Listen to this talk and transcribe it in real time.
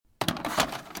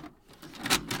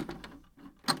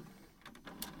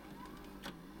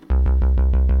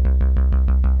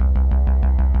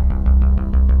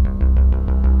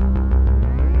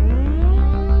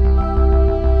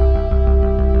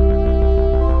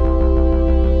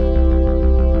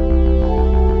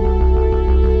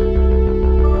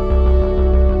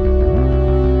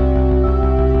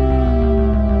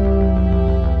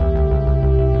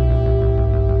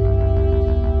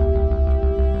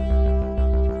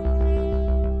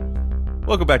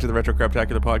Welcome back to the Retro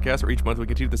Craptacular podcast, where each month we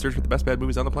continue the search for the best bad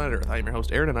movies on the planet Earth. I am your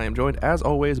host, Aaron, and I am joined, as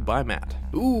always, by Matt.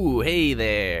 Ooh, hey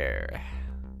there.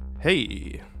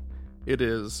 Hey. It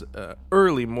is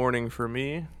early morning for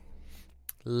me.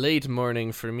 Late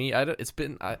morning for me.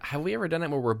 Have we ever done it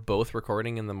where we're both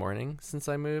recording in the morning since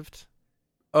I moved?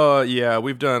 Yeah,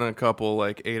 we've done a couple,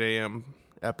 8 a.m.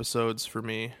 episodes for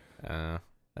me.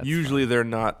 Usually they're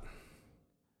not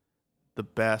the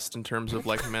best in terms of,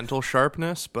 mental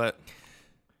sharpness, but...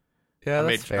 Yeah,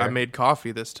 that's fair. I made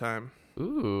coffee this time.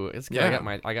 Ooh, it's good.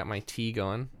 Yeah. I got my tea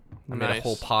going. I Nice. made a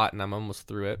whole pot and I'm almost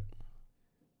through it.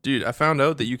 Dude, I found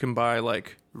out that you can buy,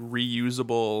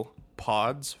 reusable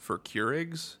pods for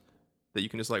Keurigs that you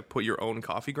can just, put your own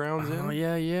coffee grounds in. Oh,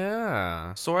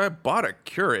 yeah. So I bought a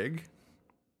Keurig.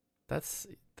 That's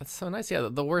so nice. Yeah,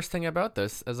 the worst thing about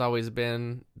this has always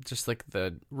been just,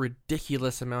 the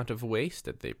ridiculous amount of waste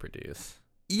that they produce.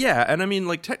 Yeah, and I mean,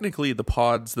 technically the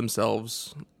pods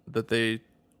themselves that they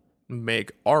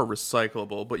make are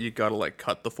recyclable, but you gotta,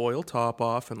 cut the foil top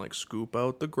off and, scoop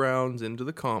out the grounds into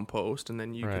the compost, and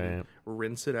then you can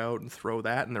rinse it out and throw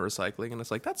that in the recycling, and it's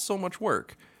that's so much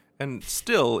work. And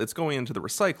still, it's going into the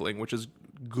recycling, which is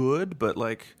good, but,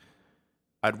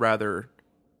 I'd rather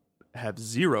have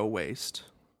zero waste.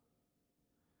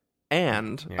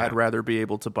 And I'd rather be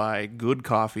able to buy good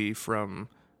coffee from,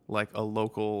 a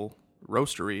local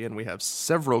roastery, and we have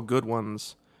several good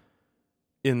ones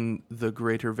in the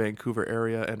greater Vancouver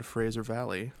area and Fraser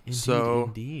Valley.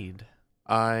 Indeed.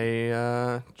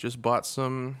 I just bought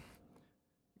some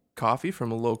coffee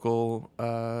from a local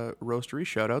roastery.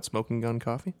 Shout out Smoking Gun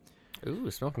Coffee. Ooh,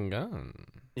 Smoking Gun.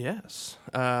 Yes.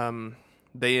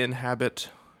 They inhabit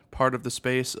part of the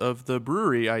space of the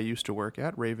brewery I used to work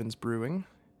at, Ravens Brewing.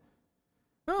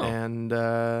 Oh. And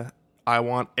I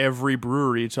want every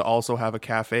brewery to also have a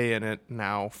cafe in it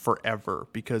now forever,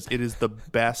 because it is the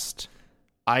best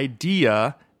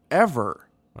idea ever.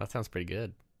 Well, that sounds pretty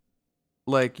good.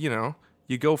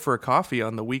 You go for a coffee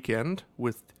on the weekend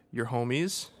with your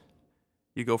homies.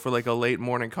 You go for a late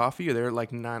morning coffee. You're there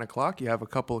at 9 o'clock. You have a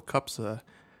couple of cups of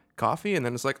coffee, and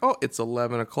then it's oh, it's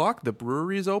 11 o'clock. The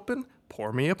brewery's open.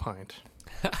 Pour me a pint.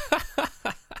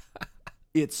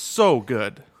 It's so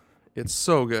good. It's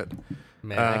so good.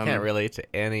 Man, I can't relate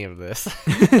to any of this.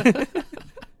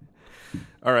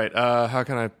 All right, how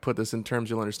can I put this in terms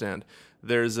you'll understand?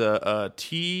 There's a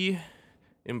tea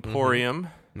emporium.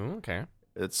 Mm-hmm. Okay.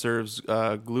 It serves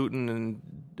gluten and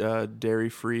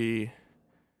dairy-free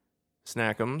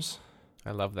snackums. I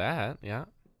love that, yeah.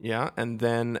 Yeah, and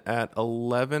then at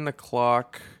 11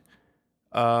 o'clock,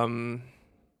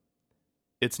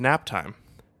 it's nap time.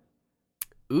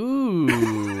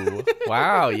 Ooh.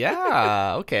 Wow,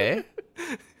 yeah, okay.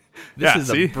 This is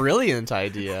a brilliant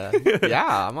idea.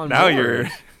 Yeah, I'm on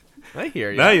board. I hear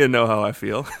you. Now you know how I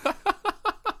feel.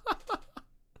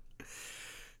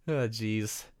 Oh,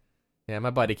 jeez. Yeah, my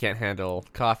body can't handle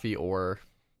coffee or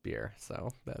beer,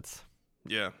 so that's...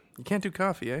 Yeah. You can't do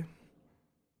coffee, eh?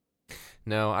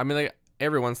 No, I mean,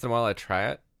 every once in a while I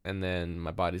try it, and then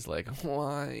my body's like,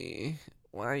 why?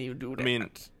 Why you do that? I mean,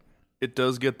 it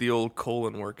does get the old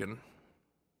colon working.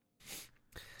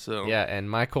 So yeah, and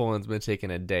my colon's been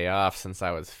taking a day off since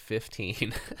I was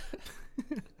 15.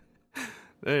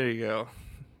 There you go.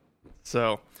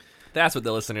 So that's what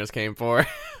the listeners came for.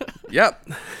 Yep.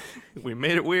 We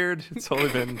made it weird. It's only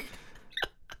been,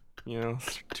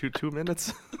 2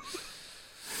 minutes.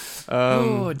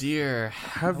 Oh, dear.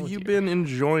 Have you been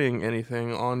enjoying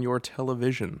anything on your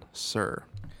television, sir?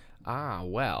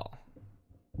 Well.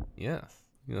 Yes.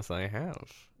 Yes, I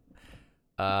have.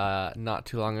 Not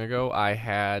too long ago, I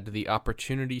had the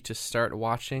opportunity to start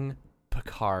watching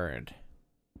Picard.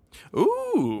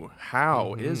 Ooh,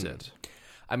 how is it?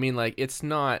 I mean, it's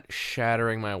not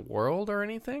shattering my world or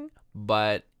anything,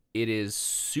 but it is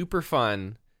super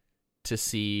fun to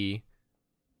see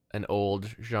an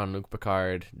old Jean-Luc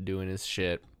Picard doing his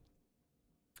shit.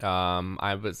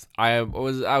 I was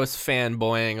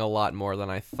fanboying a lot more than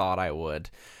I thought I would,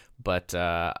 but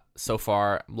so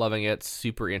far loving it,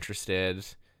 super interested.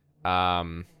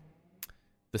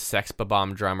 The Sex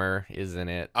Bomb drummer is in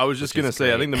it. I was just gonna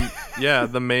say, great. I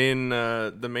think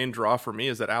the main draw for me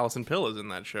is that Alison Pill is in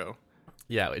that show.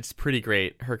 Yeah, it's pretty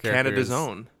great. Her character Canada's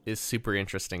own is super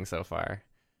interesting so far.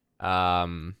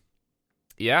 I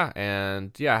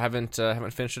haven't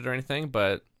finished it or anything,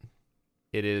 but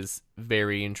it is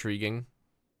very intriguing.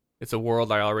 It's a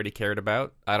world I already cared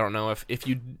about. I don't know if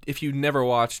you never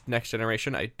watched Next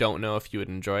Generation, I don't know if you would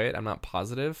enjoy it. I'm not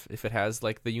positive if it has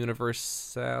the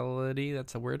universality,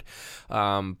 that's a word.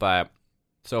 But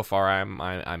so far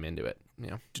I'm into it.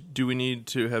 Yeah. Do we need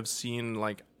to have seen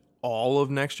all of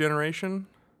Next Generation?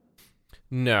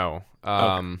 No.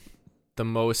 Okay. The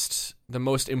most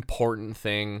important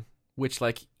thing, which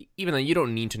like even though you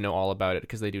don't need to know all about it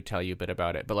because they do tell you a bit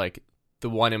about it, but like the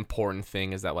one important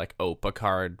thing is that like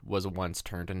Picard was once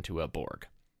turned into a Borg.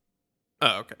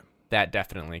 Oh, okay. That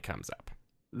definitely comes up.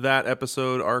 That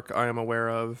episode arc I am aware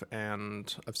of,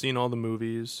 and I've seen all the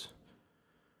movies.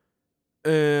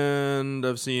 And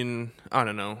I've seen, I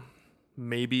don't know,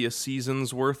 maybe a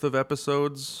season's worth of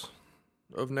episodes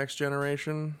of Next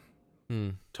Generation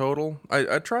total.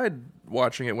 I tried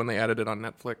watching it when they added it on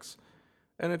Netflix,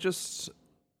 and it just,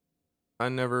 I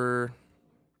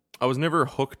was never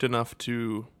hooked enough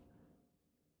to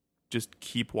just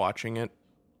keep watching it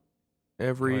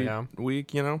every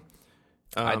week, you know?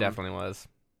 I definitely was.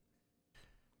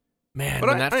 Man, but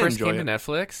when that first enjoy came to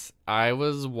Netflix, I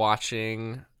was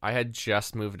watching. I had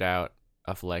just moved out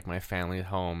of like my family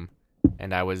home,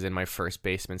 and I was in my first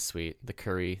basement suite, the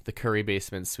Curry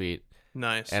basement suite.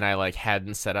 Nice. And I like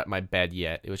hadn't set up my bed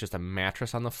yet. It was just a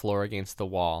mattress on the floor against the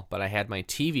wall, but I had my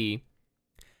TV,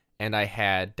 and I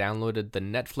had downloaded the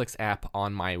Netflix app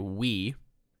on my Wii,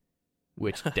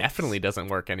 which definitely doesn't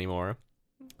work anymore.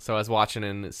 So I was watching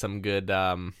in some good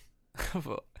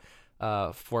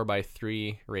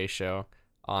 4:3 ratio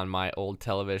on my old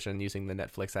television using the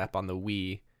Netflix app on the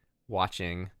Wii,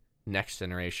 watching Next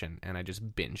Generation, and I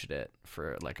just binged it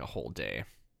for like a whole day.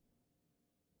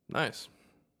 Nice.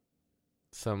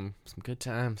 Some good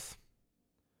times.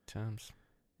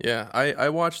 Yeah, I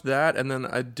watched that, and then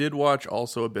I did watch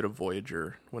also a bit of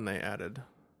Voyager when they added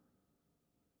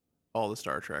all the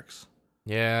Star Treks.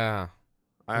 Yeah.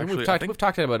 We've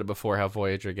talked about it before, how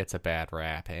Voyager gets a bad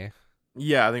rap, eh?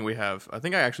 Yeah, I think we have. I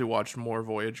think I actually watched more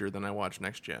Voyager than I watched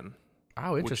Next Gen.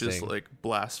 Oh, interesting. Which is like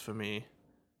blasphemy.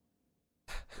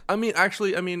 I mean,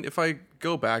 if I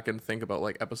go back and think about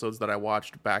like episodes that I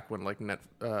watched back when like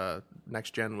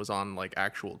Next Gen was on like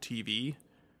actual TV,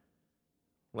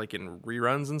 like in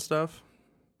reruns and stuff,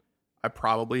 I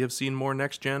probably have seen more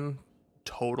Next Gen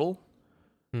total.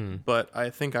 But I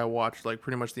think I watched like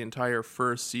pretty much the entire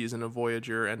first season of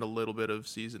Voyager and a little bit of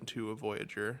season 2 of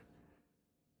Voyager.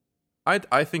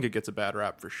 I think it gets a bad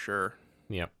rap for sure.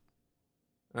 Yep.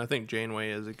 And I think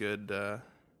Janeway is a good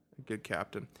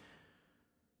captain.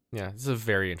 Yeah, this is a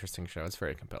very interesting show. It's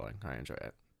very compelling. I enjoy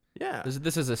it. Yeah.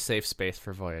 This is a safe space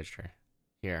for Voyager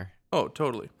here. Oh,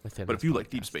 totally. But if you like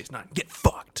Deep Space Nine, get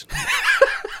fucked.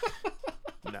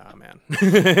 Nah, man.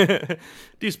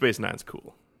 Deep Space Nine's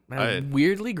cool.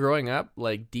 Weirdly, growing up,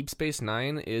 like Deep Space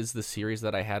Nine is the series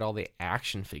that I had all the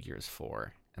action figures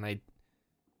for, and I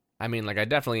mean, like I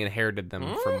definitely inherited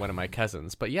them from one of my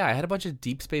cousins. But yeah, I had a bunch of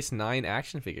Deep Space Nine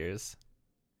action figures.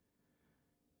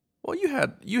 Well, you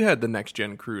had the Next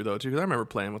Gen crew though too, because I remember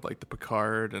playing with like the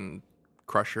Picard and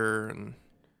Crusher and.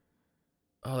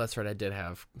 Oh, that's right. I did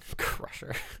have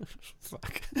Crusher.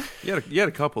 Fuck. You had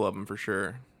a couple of them for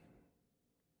sure.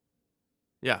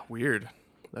 Yeah, weird.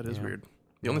 That is weird.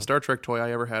 The only Star Trek toy I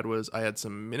ever had was I had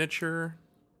some miniature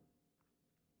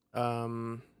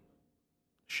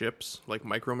ships, like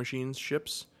Micro Machines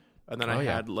ships, and then I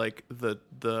had like the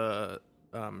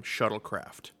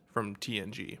shuttlecraft from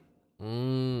TNG.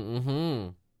 Mm-hmm.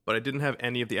 But I didn't have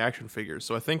any of the action figures,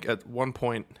 so I think at one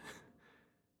point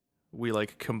we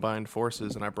like combined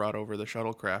forces and I brought over the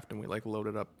shuttlecraft and we like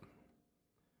loaded up.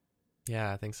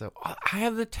 Yeah, I think so. I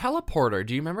have the teleporter.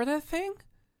 Do you remember that thing?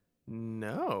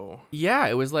 No. Yeah,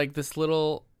 it was like this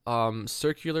little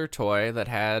circular toy that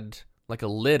had like a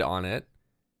lid on it,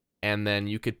 and then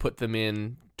you could put them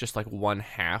in just like one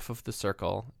half of the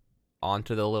circle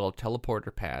onto the little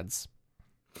teleporter pads.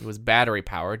 It was battery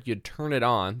powered. You'd turn it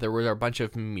on. There were a bunch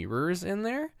of mirrors in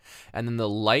there, and then the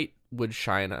light would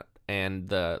shine up and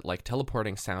the like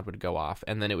teleporting sound would go off,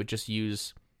 and then it would just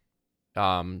use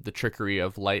the trickery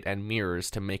of light and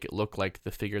mirrors to make it look like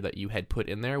the figure that you had put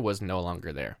in there was no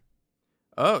longer there.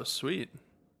 Oh, sweet.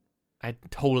 I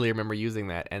totally remember using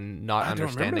that and not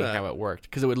understanding how it worked,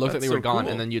 because it would look like they were gone,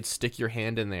 and then you'd stick your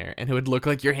hand in there and it would look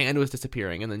like your hand was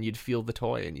disappearing, and then you'd feel the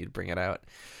toy and you'd bring it out.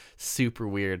 Super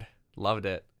weird. Loved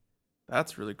it.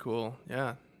 That's really cool.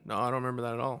 Yeah. No, I don't remember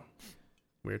that at all.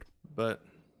 Weird. But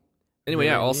anyway,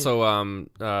 yeah, also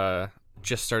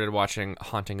just started watching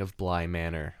Haunting of Bly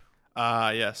Manor.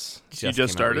 Yes. You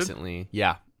just started? Recently.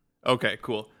 Yeah. Okay,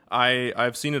 cool.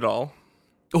 I've seen it all.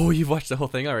 Oh, you've watched the whole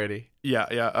thing already? Yeah.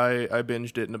 I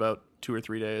binged it in about 2 or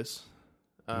 3 days.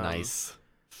 Nice.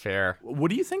 Fair. What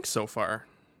do you think so far?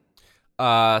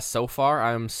 So far,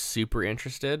 I'm super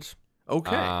interested.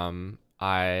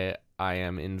 Okay. I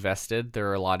am invested. There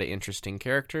are a lot of interesting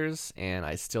characters, and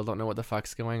I still don't know what the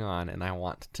fuck's going on, and I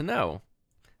want to know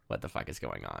what the fuck is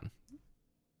going on.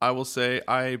 I will say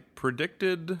I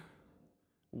predicted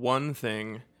one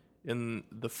thing in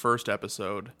the first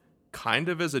episode kind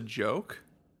of as a joke,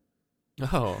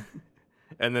 Oh.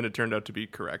 and then it turned out to be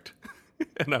correct.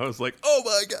 And I was like, oh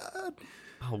my God.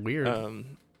 Oh, weird.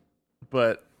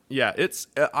 But yeah, it's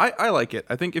I like it.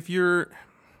 I think if you're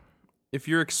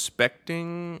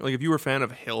expecting, like, if you were a fan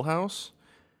of Hill House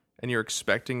and you're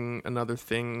expecting another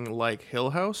thing like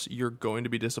Hill House, you're going to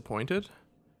be disappointed.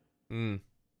 Mm.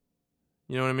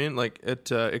 You know what I mean? Like, it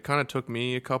kind of took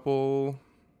me a couple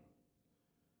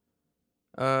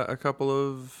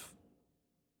of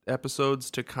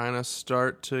episodes to kind of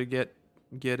start to get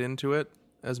into it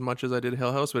as much as I did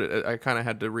Hill House, but I kind of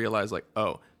had to realize, like,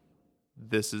 oh,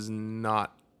 this is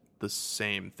not the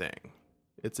same thing.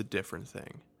 It's a different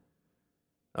thing.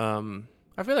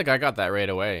 I feel like I got that right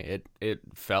away. It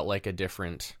felt like a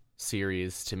different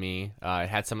series to me. It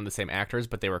had some of the same actors,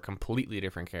 but they were completely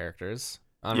different characters,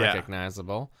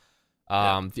 unrecognizable.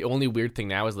 The only weird thing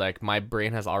now is, like, my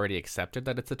brain has already accepted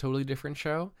that it's a totally different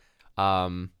show,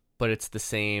 but it's the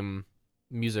same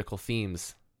musical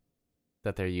themes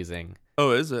that they're using.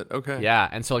 Oh, is it? Okay. Yeah,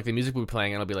 and so, like, the music will be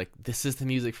playing, and I'll be like, this is the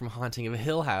music from Haunting of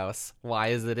Hill House. Why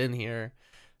is it in here?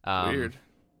 Weird.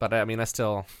 But I mean, I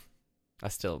still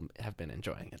have been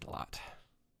enjoying it a lot.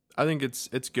 I think it's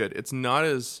good. It's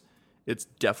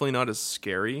definitely not as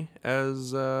scary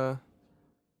as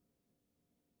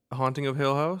Haunting of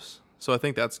Hill House. So I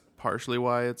think that's partially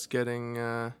why it's getting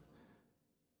a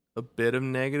bit of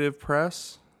negative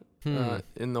press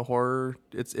in the horror.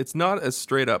 It's not as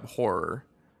straight up horror.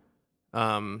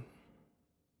 But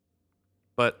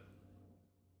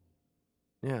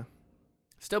yeah,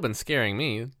 still been scaring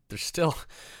me. There's still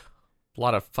a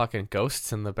lot of fucking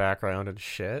ghosts in the background and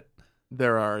shit.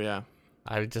 There are, yeah.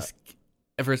 I just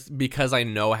because I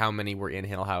know how many were in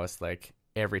Hill House, like,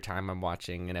 every time I'm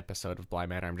watching an episode of Bly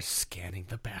Manor, I'm just scanning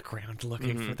the background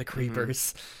looking for the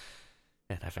creepers.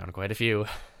 And I found quite a few.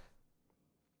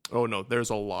 Oh no, there's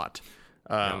a lot.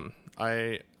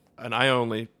 I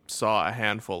only saw a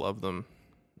handful of them,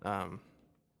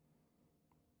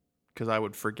 because I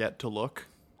would forget to look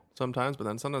sometimes, but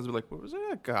then sometimes I'd be like, what was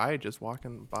that guy just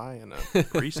walking by in a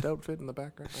priest outfit in the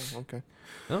background? Oh, okay.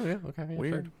 Oh yeah, okay. Yeah,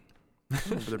 weird. I don't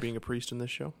remember there being a priest in this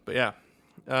show, but yeah,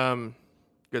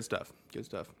 good stuff.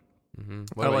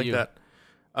 Mm-hmm. I like that.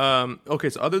 Okay,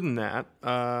 so other than that,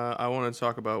 I want to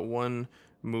talk about one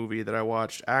movie that I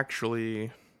watched.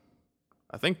 Actually,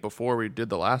 I think before we did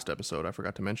the last episode, I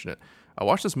forgot to mention it. I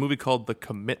watched this movie called The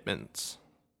Commitments.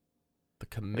 The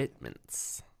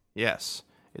Commitments. Yes.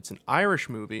 It's an Irish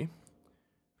movie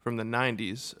from the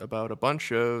 90s about a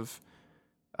bunch of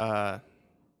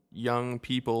young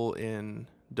people in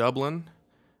Dublin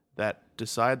that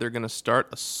decide they're going to start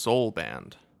a soul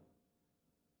band.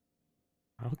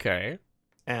 Okay.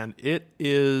 And it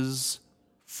is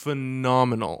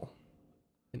phenomenal.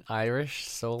 An Irish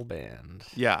soul band.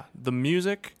 Yeah, the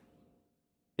music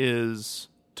is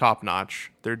top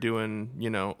notch. They're doing,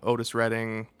 Otis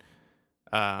Redding,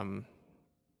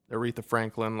 Aretha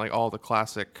Franklin, like all the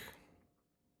classic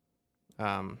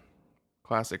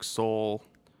soul,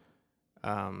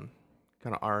 kind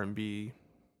of R&B,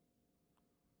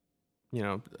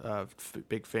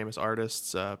 big famous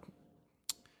artists,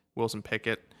 Wilson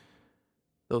Pickett,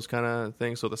 those kind of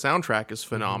things. So the soundtrack is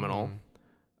phenomenal.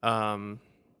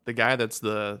 The guy that's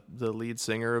the lead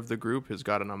singer of the group has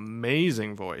got an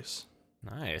amazing voice.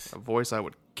 Nice. A voice I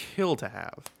would kill to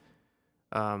have.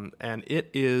 And it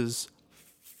is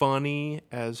funny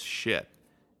as shit.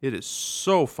 It is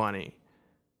so funny.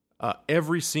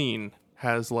 Every scene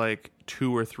has like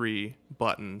 2 or 3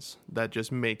 buttons that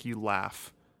just make you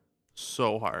laugh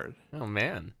so hard. Oh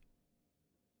man.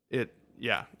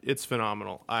 It's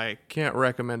phenomenal. I can't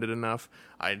recommend it enough.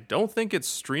 I don't think it's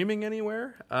streaming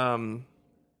anywhere.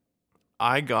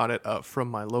 I got it from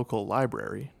my local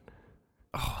library.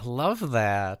 Oh, I love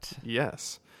that.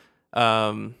 Yes.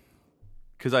 Because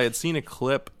I had seen a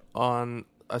clip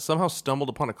I somehow stumbled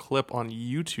upon a clip on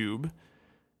YouTube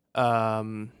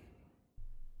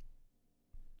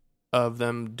of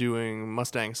them doing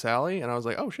Mustang Sally, and I was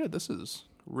like, oh shit, this is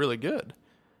really good.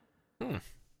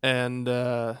 And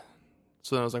so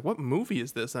then I was like, what movie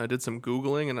is this? And I did some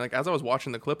Googling, and like as I was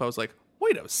watching the clip, I was like,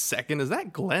 wait a second, is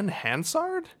that Glenn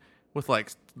Hansard with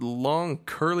like long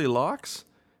curly locks?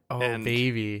 Oh, and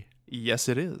baby. Yes,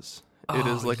 it is. It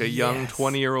is like a young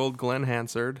 20-year-old Glenn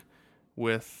Hansard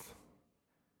with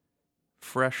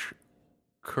fresh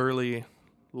curly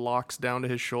locks down to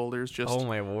his shoulders, just oh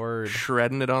my word,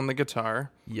 shredding it on the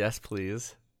guitar. Yes,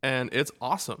 please. And it's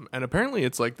awesome. And apparently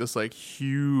it's like this like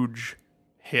huge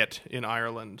hit in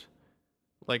Ireland.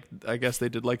 Like I guess they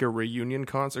did like a reunion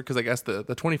concert because I guess the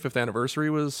 25th anniversary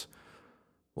was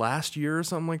last year or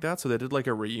something like that. So they did like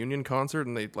a reunion concert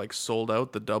and they like sold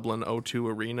out the Dublin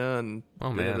O2 Arena and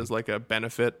did it as like a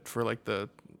benefit for like the,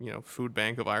 Food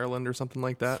Bank of Ireland or something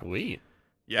like that. Sweet.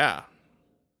 Yeah.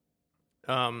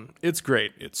 It's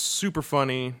great. It's super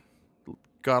funny.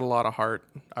 Got a lot of heart.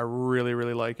 I really,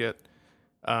 really like it.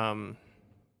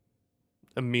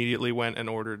 Immediately went and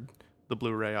ordered the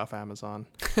Blu-ray off Amazon.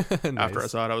 Nice. After I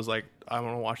saw it, I was like, I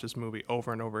want to watch this movie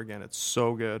over and over again. It's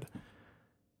so good.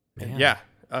 And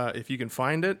if you can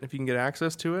find it, if you can get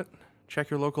access to it, check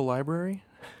your local library.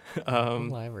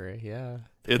 Library, yeah.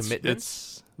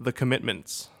 It's The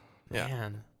Commitments. Yeah.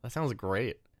 Man, that sounds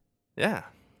great. Yeah.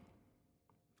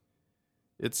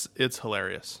 It's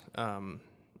hilarious.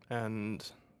 And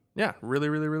yeah, really,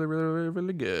 really, really, really, really,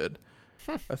 really good.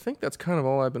 I think that's kind of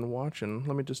all I've been watching.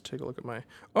 Let me just take a look at my...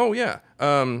 Oh, yeah.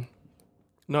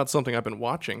 Not something I've been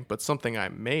watching, but something I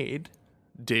made.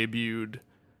 Debuted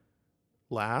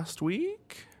last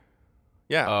week?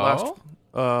 Yeah,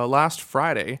 last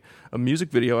Friday. A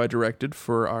music video I directed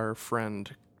for our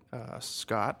friend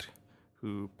Scott,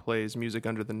 who plays music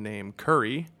under the name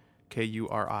Curry,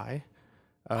 Kuri.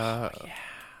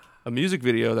 A music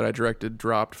video that I directed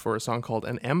dropped for a song called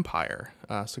An Empire.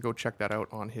 So go check that out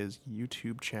on his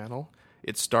YouTube channel.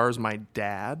 It stars my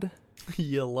dad.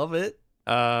 You love it.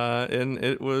 And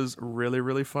it was really,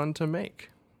 really fun to make.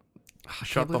 I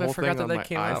shot the whole thing on my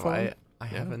iPhone. I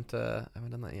haven't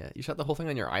done that yet. You shot the whole thing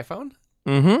on your iPhone?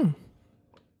 Mm-hmm.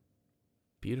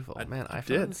 Beautiful. Man,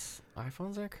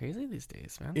 iPhones are crazy these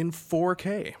days, man. In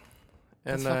 4K.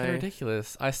 That's fucking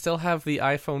ridiculous. I still have the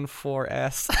iPhone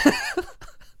 4S.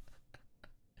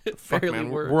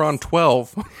 We're on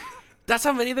 12. That's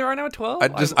how many there are now? 12?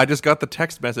 I just got the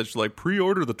text message like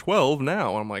pre-order the 12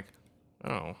 now. I'm like,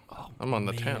 I'm on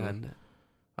the 10.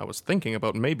 I was thinking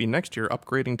about maybe next year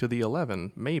upgrading to the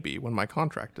 11, maybe when my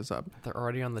contract is up. They're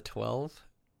already on the 12?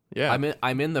 Yeah.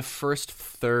 I'm in the first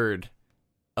third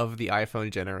of the iPhone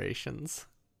generations.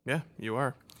 Yeah, you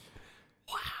are.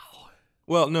 Wow.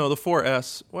 Well, no, the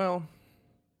 4S,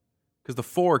 because the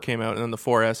 4 came out and then the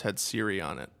 4S had Siri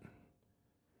on it.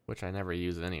 Which I never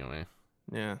use anyway.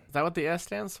 Yeah. Is that what the S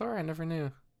stands for? I never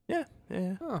knew. Yeah.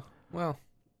 Oh, well.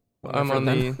 I'm on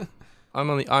the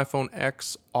iPhone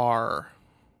XR.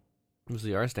 What does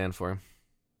the R stand for?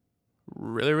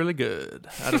 Really, really good.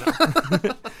 I don't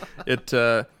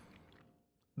know.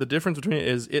 The difference between it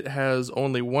is it has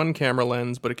only one camera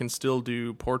lens, but it can still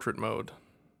do portrait mode.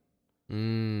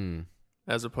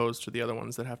 As opposed to the other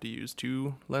ones that have to use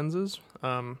two lenses.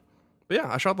 But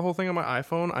yeah, I shot the whole thing on my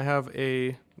iPhone. I have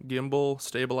a gimbal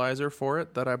stabilizer for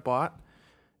it that I bought,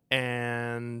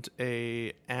 and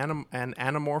an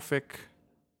anamorphic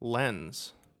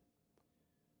lens.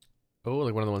 Oh,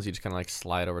 like one of the ones you just kind of like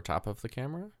slide over top of the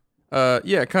camera?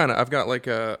 Yeah, kind of. I've got like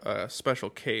a special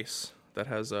case that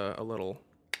has a little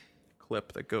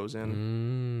clip that goes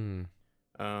in.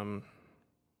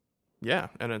 Yeah,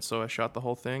 and then so I shot the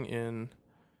whole thing in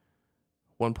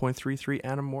 1.33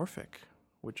 anamorphic,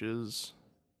 which is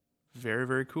very,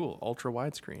 very cool. Ultra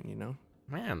widescreen, you know?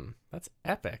 Man, that's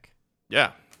epic.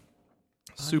 Yeah.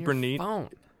 On Super your neat. Phone.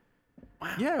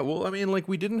 Wow. Yeah, well, I mean, like,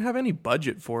 we didn't have any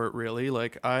budget for it, really.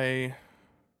 Like, I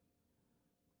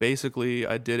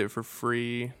did it for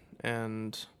free,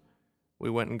 and we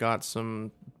went and got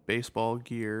some baseball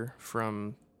gear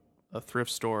from a thrift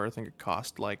store. I think it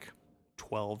cost, like,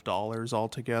 $12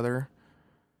 altogether.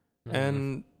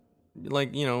 And,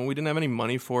 like, you know, we didn't have any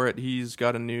money for it. He's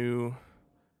got a new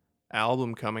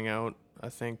album coming out, I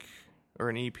think, or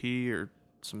an EP or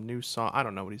some new song. I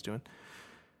don't know what he's doing.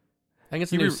 I think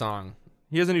it's a new song.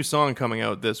 He has a new song coming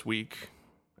out this week.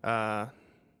 I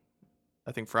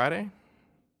think Friday.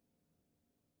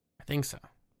 I think so.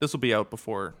 This will be out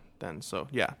before then, so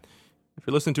yeah. If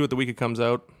you're listening to it the week it comes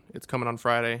out, it's coming on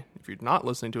Friday. If you're not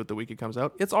listening to it the week it comes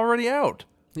out, it's already out.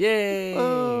 Yay!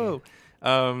 Oh.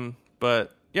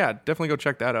 But yeah, definitely go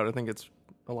check that out. I think it's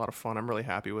a lot of fun. I'm really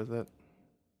happy with it.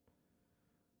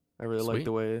 I really like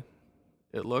the way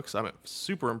it looks. I'm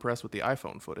super impressed with the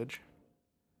iPhone footage.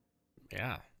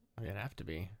 Yeah, I mean, it'd have to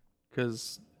be.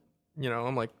 Because, you know,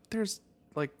 I'm like, there's,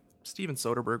 like, Steven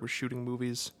Soderbergh was shooting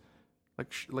movies,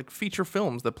 like feature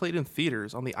films that played in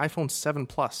theaters on the iPhone 7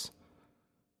 Plus.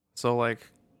 So,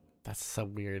 like... That's so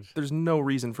weird. There's no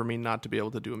reason for me not to be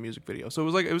able to do a music video. So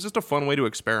it was just a fun way to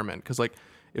experiment. Because, like,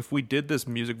 if we did this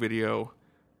music video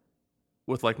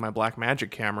with, like, my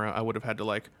Blackmagic camera, I would have had to,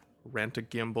 like, rent a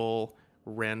gimbal,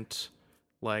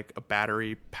 like, a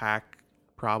battery pack,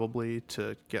 probably,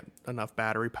 to get enough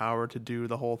battery power to do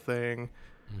the whole thing.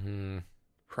 Mm-hmm.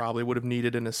 Probably would have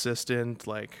needed an assistant.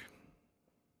 Like,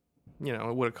 you know,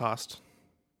 it would have cost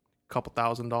couple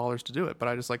 $1,000s to do it. But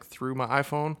I just like threw my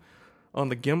iPhone on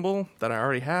the gimbal that I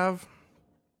already have.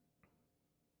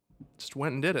 Just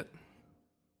went and did it.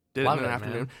 Did Love it in an it,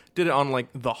 afternoon. man. Did it on like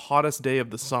the hottest day of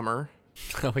the summer.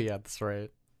 Oh, yeah, that's right.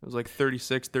 It was like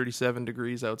 36, 37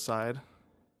 degrees outside.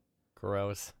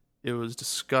 Gross. It was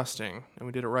disgusting. And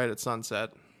we did it right at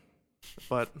sunset.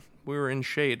 But we were in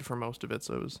shade for most of it,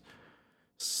 so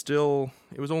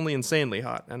it was only insanely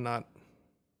hot and not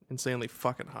insanely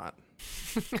fucking hot.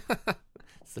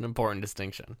 It's an important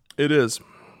distinction. It is.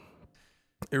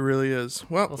 It really is.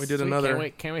 Well, we did sweet. another.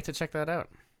 Can't wait to check that out.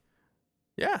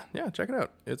 Yeah, check it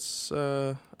out. It's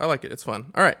I like it. It's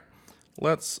fun. All right,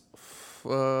 let's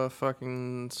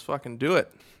fucking do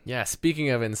it. Yeah,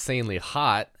 speaking of insanely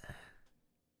hot,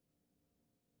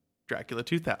 Dracula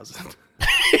 2000.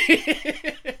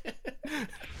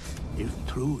 If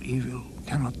true evil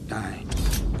cannot die,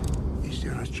 is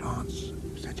there a chance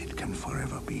that it can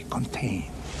forever be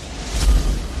contained?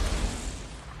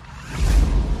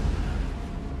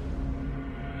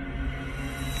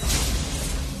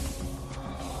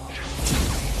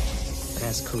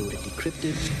 Passcode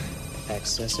decrypted,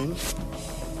 accessing,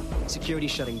 security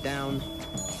shutting down,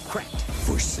 cracked.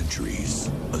 For centuries,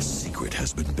 a secret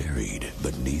has been buried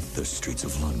beneath the streets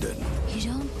of London.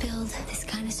 You don't build this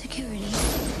kind of security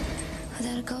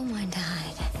without a gold mine to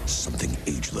hide. Something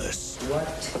ageless, What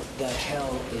the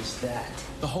hell is that?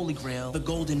 The Holy Grail, the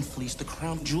Golden Fleece, the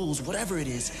crown jewels, whatever it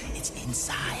is, it's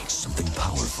inside. something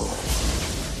powerful,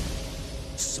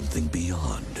 something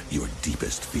beyond your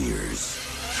deepest fears.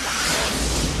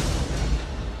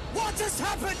 What has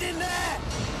happened in there?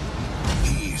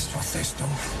 He is what they stole.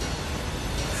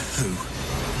 Who?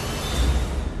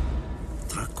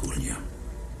 Dracula.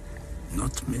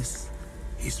 Not myth,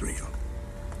 he's real.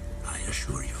 I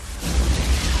assure you.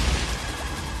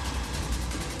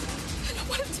 I don't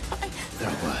want to die. There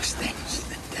are worse things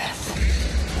than death.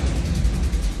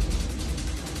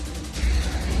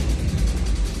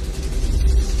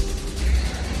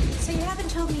 So you haven't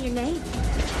told me your name?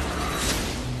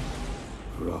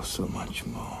 We're all so much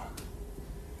more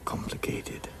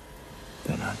complicated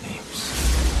than our names.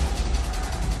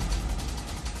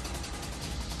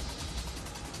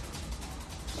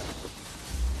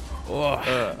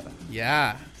 oh,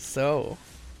 yeah. So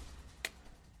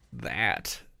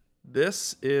that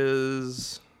This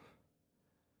is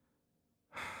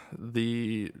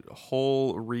the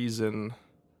whole reason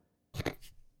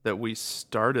that we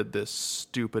started this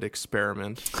stupid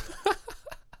experiment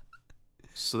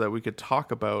so that we could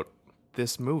talk about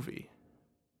this movie.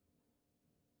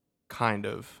 Kind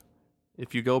of.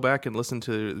 If you go back and listen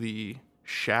to the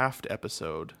Shaft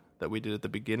episode that we did at the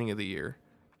beginning of the year,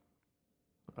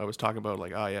 I was talking about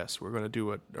like, yes, we're going to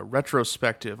do a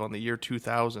retrospective on the year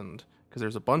 2000 because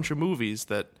there's a bunch of movies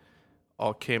that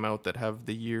all came out that have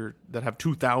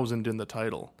 2000 in the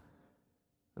title.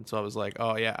 And so I was like,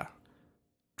 oh yeah,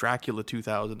 Dracula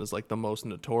 2000 is like the most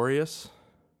notorious.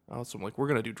 So I'm like, we're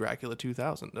going to do Dracula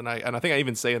 2000. And I think I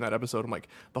even say in that episode, I'm like,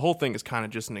 the whole thing is kind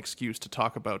of just an excuse to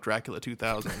talk about Dracula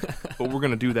 2000. But we're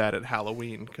going to do that at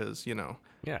Halloween because, you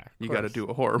got to do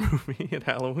a horror movie at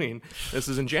Halloween. This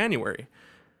is in January.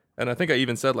 And I think I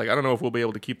even said, like, I don't know if we'll be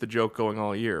able to keep the joke going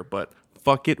all year, but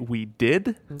fuck it, we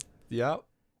did. Yep.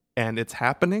 And it's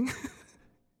happening.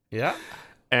 Yeah.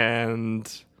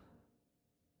 And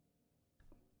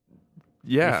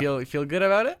yeah. You feel good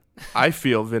about it? I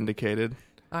feel vindicated.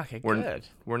 Okay, good.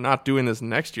 We're not doing this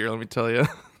next year, let me tell you.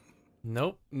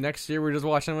 Nope. Next year we're just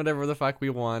watching whatever the fuck we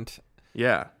want.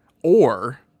 Yeah.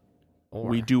 Or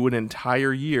we do an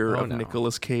entire year of no.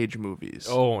 Nicolas Cage movies.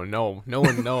 Oh no. No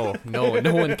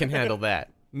one can handle that.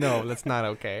 No, that's not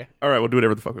okay. All right, we'll do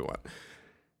whatever the fuck we want.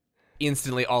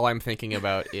 Instantly all I'm thinking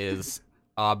about is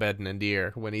Abed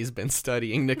Nadir when he's been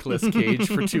studying Nicolas Cage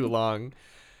for too long.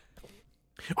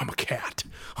 I'm a cat.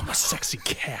 I'm a sexy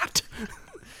cat.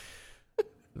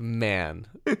 Man,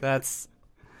 there's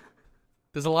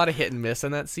a lot of hit and miss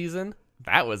in that season.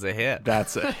 That was a hit.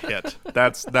 That's a hit.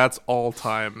 That's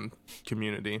all-time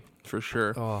Community for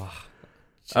sure. Oh,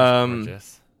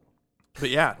 gorgeous. But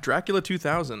yeah, Dracula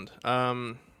 2000.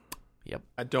 Yep.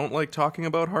 I don't like talking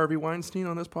about Harvey Weinstein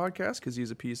on this podcast because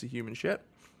he's a piece of human shit.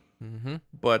 Mm-hmm.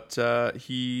 But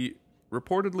he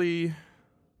reportedly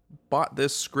bought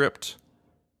this script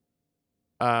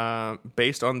solely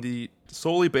based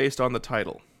on the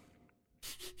title.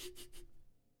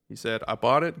 He said, I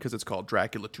bought it because it's called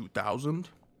Dracula 2000.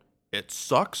 It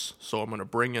sucks, so I'm going to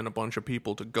bring in a bunch of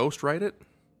people to ghostwrite it,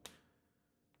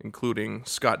 including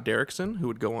Scott Derrickson, who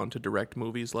would go on to direct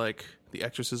movies like The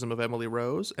Exorcism of Emily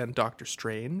Rose and Doctor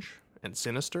Strange and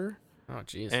Sinister. Oh,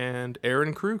 jeez. and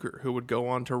Aaron Kruger, who would go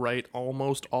on to write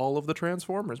almost all of the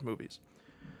Transformers movies.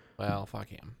 Well, fuck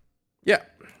him. Yeah.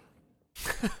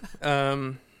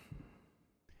 And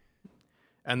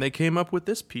they came up with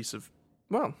this piece of,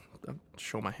 well, I'll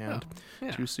show my hand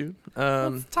yeah. too soon.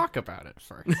 Let's talk about it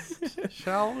first,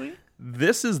 shall we?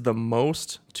 This is the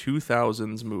most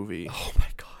 2000s movie Oh my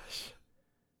gosh.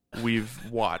 we've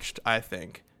watched, I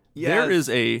think. Yes. There is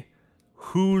a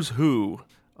who's who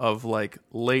of like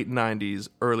late 90s,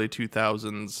 early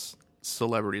 2000s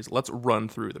celebrities. Let's run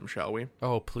through them, shall we?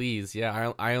 Oh, please.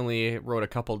 Yeah, I only wrote a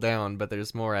couple down, but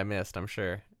there's more I missed, I'm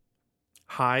sure.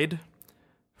 Hyde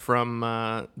from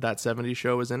That 70s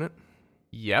Show is in it.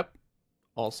 Yep.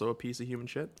 Also a piece of human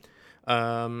shit.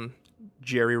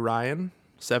 Jerry Ryan,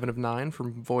 7 of 9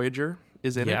 from Voyager,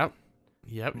 is in it.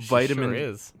 Yep. Vitamin Sure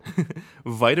is.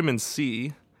 Vitamin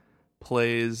C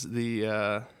plays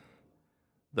the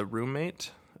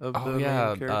roommate of the main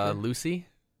character. Lucy.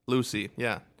 Lucy,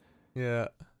 yeah. Yeah.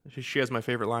 She has my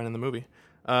favorite line in the movie.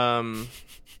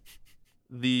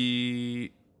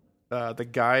 The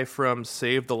guy from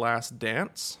Save the Last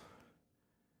Dance,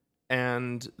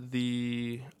 and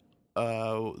the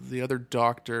other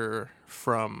doctor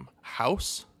from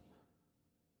House,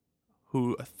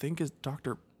 who I think is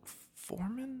Dr.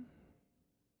 Foreman.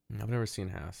 I've never seen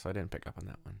House, so I didn't pick up on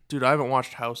that one. Dude, I haven't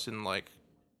watched House in like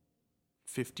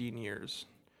 15 years.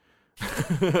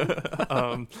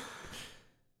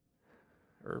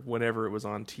 Or whenever it was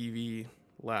on TV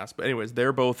last. But anyways,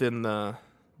 they're both in the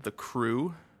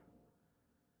crew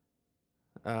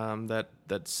that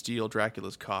steal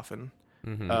Dracula's coffin.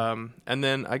 Mm-hmm. And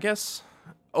then I guess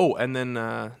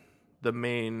the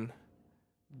main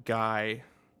guy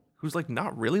who's like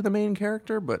not really the main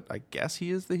character, but I guess he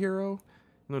is the hero.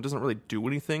 You know, it doesn't really do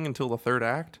anything until the third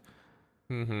act.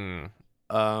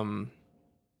 Mm-hmm.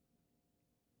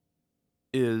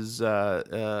 Is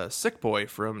Sick Boy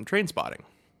from Trainspotting.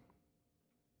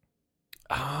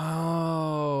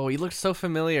 Oh, he looked so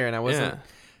familiar, and I wasn't. Yeah.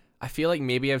 I feel like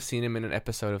maybe I've seen him in an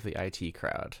episode of the IT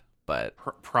Crowd, but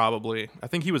Probably. I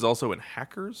think he was also in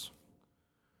Hackers,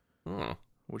 oh.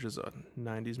 which is a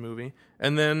 90s movie.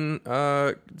 And then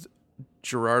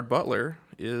Gerard Butler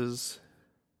is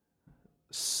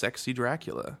Sexy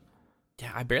Dracula.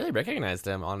 Yeah, I barely recognized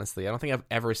him, honestly. I don't think I've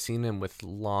ever seen him with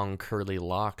long curly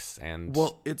locks and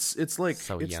it's like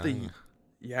so it's young.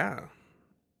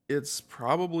 it's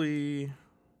probably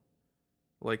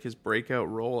like his breakout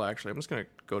role. Actually, I'm just gonna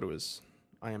go to his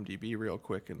IMDb real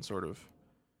quick and sort of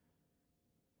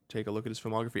take a look at his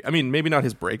filmography. I mean, maybe not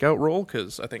his breakout role,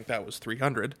 because I think that was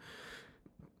 300.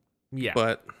 Yeah.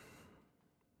 But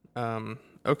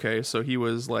okay, so he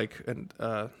was like an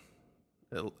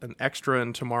extra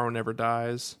in Tomorrow Never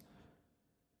Dies.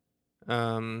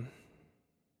 Yeah,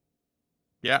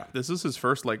 this is his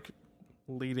first like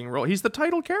leading role. He's the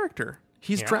title character.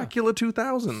 He's Dracula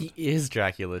 2000. He is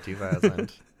Dracula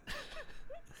 2000.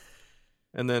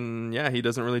 And then he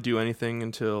doesn't really do anything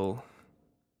until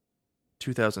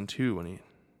 2002 when he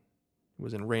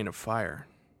was in Reign of Fire.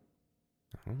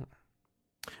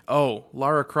 Oh,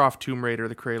 Lara Croft Tomb Raider: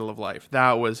 The Cradle of Life.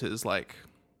 That was his like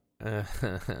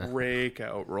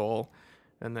breakout role.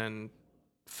 And then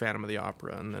Phantom of the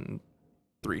Opera, and then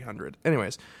 300.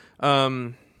 Anyways,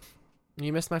 you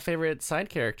missed my favorite side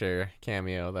character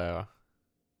cameo though.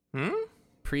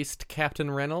 Priest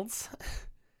Captain Reynolds.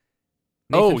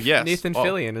 Yes. Nathan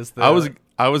Fillion is the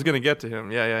I was gonna get to him.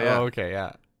 Yeah. Oh, okay,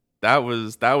 yeah. That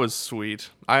was sweet.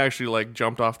 I actually like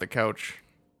jumped off the couch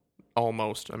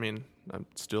almost. I mean, I'm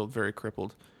still very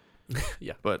crippled.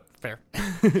 Yeah, but fair.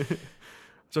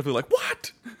 So I feel like,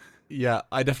 what? Yeah,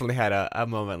 I definitely had a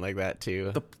moment like that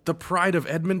too. The pride of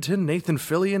Edmonton, Nathan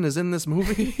Fillion, is in this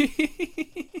movie.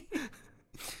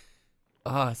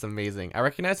 Oh, it's amazing. I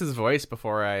recognized his voice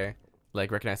before I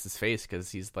like recognized his face,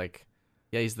 because he's like,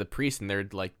 he's the priest, and they're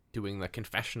like doing the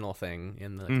confessional thing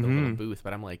in the little booth.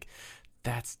 But I'm like,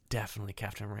 that's definitely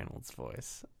Captain Reynolds'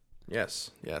 voice.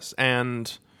 Yes,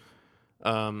 and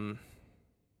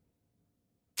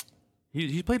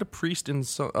he played a priest in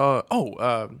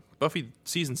Buffy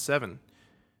season 7.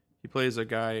 He plays a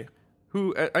guy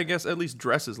who I guess at least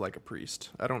dresses like a priest.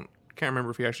 Can't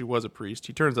remember if he actually was a priest.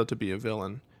 He turns out to be a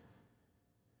villain.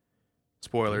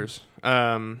 Spoilers.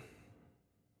 Yeah.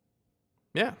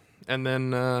 And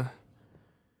then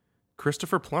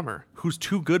Christopher Plummer, who's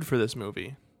too good for this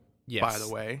movie. Yes. By the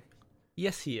way.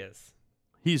 Yes, he is.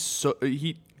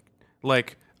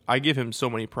 I give him so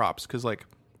many props, because like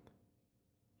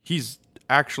he's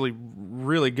actually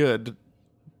really good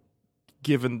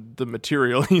given the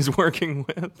material he's working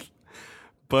with.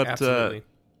 But absolutely.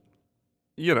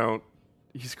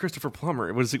 He's Christopher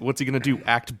Plummer. What's he gonna do?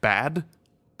 Act bad?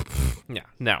 Yeah,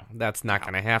 no, that's not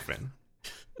going to happen.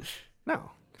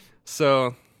 No.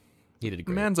 So, He did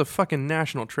great. man's a fucking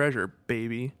national treasure,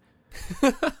 baby.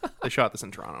 They shot this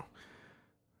in Toronto.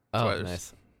 That's why Oh, there's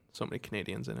nice. so many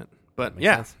Canadians in it. But Makes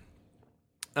yeah.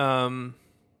 sense.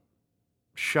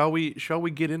 Shall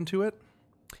we get into it?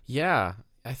 Yeah,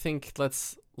 I think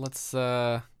let's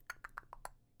go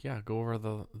over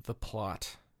the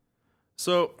plot.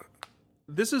 So,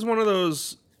 this is one of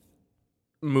those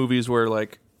movies where,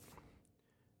 like,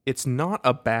 it's not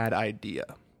a bad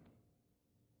idea.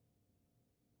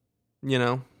 You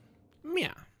know?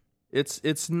 Yeah.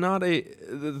 It's not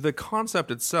the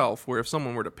concept itself, where if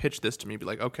someone were to pitch this to me, be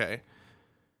like, okay,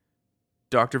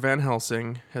 Dr. Van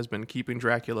Helsing has been keeping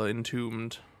Dracula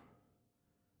entombed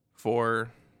for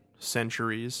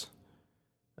centuries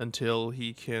until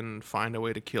he can find a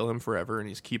way to kill him forever, and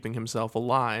he's keeping himself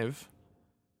alive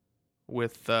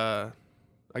with, I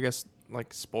guess,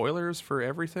 like, spoilers for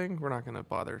everything. We're not going to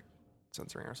bother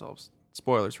censoring ourselves.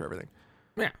 Spoilers for everything.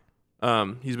 Yeah.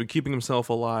 He's been keeping himself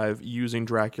alive using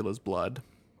Dracula's blood.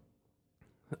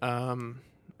 And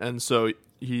so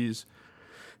he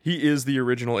is the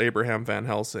original Abraham Van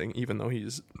Helsing, even though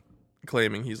he's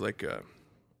claiming he's like a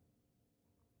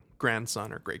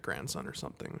grandson or great grandson or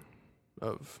something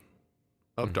of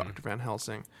Dr. Van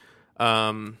Helsing.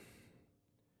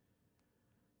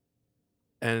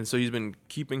 And so he's been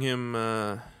keeping him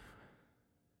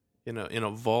in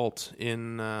a vault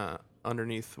in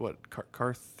underneath what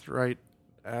Carthage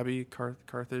Abbey.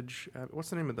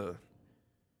 What's the name of the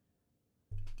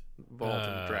vault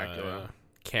in Dracula?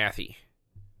 Kathy.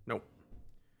 Nope.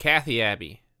 Kathy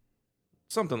Abbey.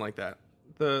 Something like that.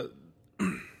 The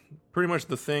pretty much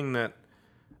the thing that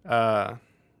the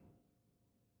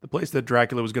place that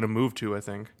Dracula was going to move to, I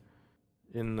think,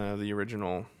 in the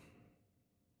original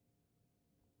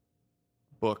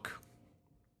book.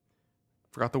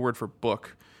 Forgot the word for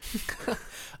book.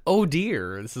 Oh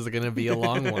dear, this is going to be a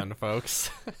long one, folks.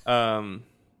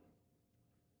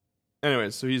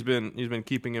 Anyways, so he's been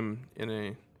keeping him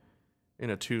in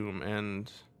a tomb,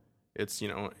 and it's,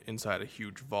 inside a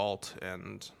huge vault.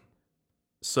 And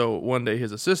so one day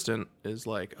his assistant is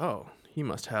like, oh, he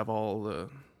must have all the,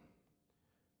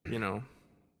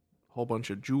 whole bunch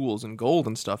of jewels and gold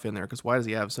and stuff in there, because why does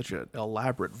he have such an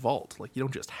elaborate vault? Like, you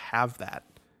don't just have that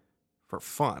for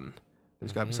fun.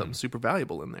 There's got to be something super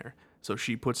valuable in there. So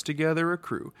she puts together a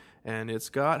crew, and it's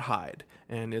got Hyde,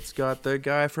 and it's got the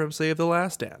guy from Save the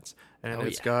Last Dance, and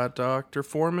it's got Dr.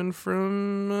 Foreman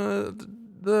from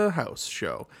the House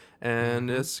show, and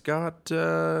it's got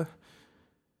a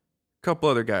couple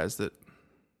other guys that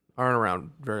aren't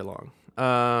around very long.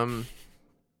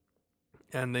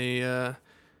 And they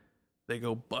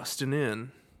go busting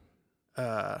in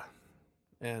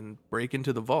and break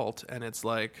into the vault, and it's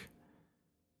like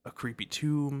a creepy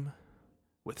tomb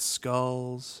with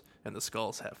skulls, and the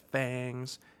skulls have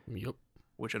fangs. Yep.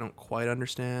 Which I don't quite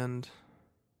understand.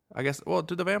 I guess, well,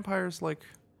 do the vampires, like,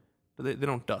 they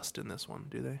don't dust in this one,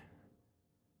 do they?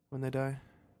 When they die?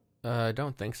 I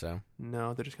don't think so.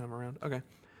 No, they just come around. Okay.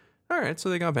 All right, so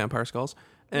they got vampire skulls.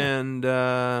 And,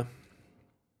 they're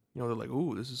like,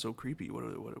 ooh, this is so creepy.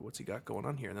 What's he got going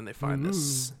on here? And then they find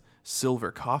this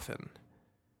silver coffin.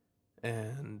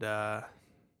 And,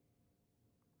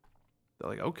 they're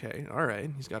like, okay, all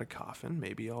right, he's got a coffin.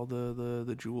 Maybe all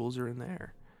the jewels are in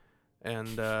there.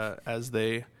 And as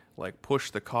they, like,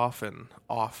 push the coffin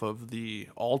off of the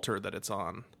altar that it's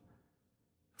on,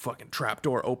 fucking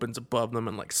trapdoor opens above them,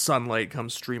 and, like, sunlight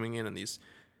comes streaming in, and these,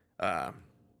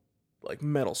 like,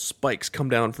 metal spikes come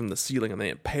down from the ceiling, and they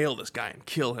impale this guy and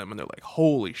kill him. And they're like,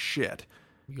 holy shit.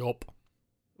 Yup.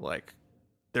 Like,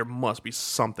 there must be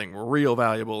something real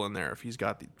valuable in there if he's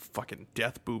got the fucking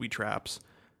death booby traps.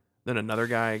 Then another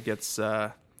guy gets,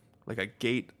 like, a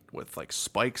gate with, like,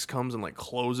 spikes comes and, like,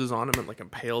 closes on him and, like,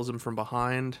 impales him from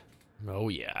behind. Oh,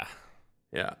 yeah.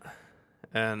 Yeah.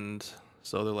 And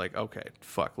so they're like, okay,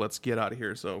 fuck, let's get out of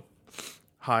here. So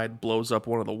Hyde blows up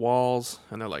one of the walls,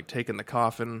 and they're, like, taking the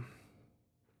coffin.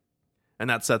 And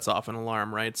that sets off an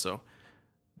alarm, right? So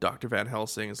Dr. Van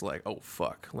Helsing is like, oh,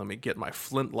 fuck, let me get my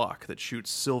flintlock that shoots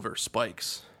silver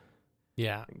spikes.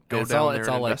 Yeah, Go down there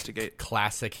and investigate. Like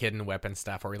classic hidden weapon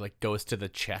stuff where he like goes to the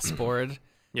chessboard.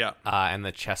 Yeah, and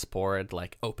the chessboard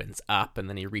like opens up, and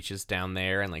then he reaches down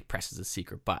there and like presses a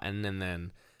secret button, and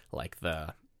then like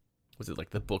was it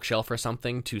like the bookshelf or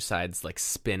something? Two sides like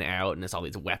spin out, and there's all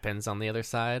these weapons on the other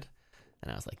side.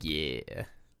 And I was like, yeah,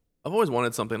 I've always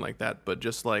wanted something like that, but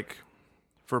just like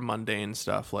for mundane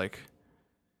stuff, like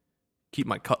keep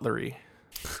my cutlery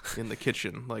in the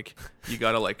kitchen. Like you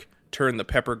gotta like turn the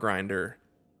pepper grinder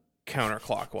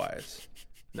counterclockwise.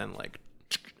 Then like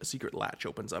a secret latch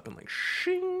opens up and like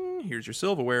shing, here's your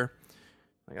silverware.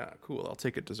 Like, ah, cool, I'll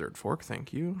take a dessert fork,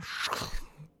 thank you.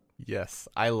 Yes,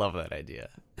 I love that idea.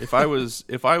 If I was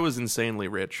insanely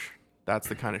rich, that's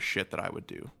the kind of shit that I would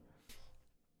do.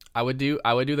 I would do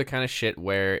the kind of shit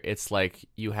where it's like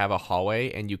you have a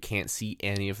hallway and you can't see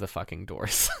any of the fucking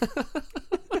doors.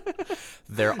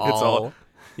 They're all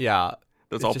yeah.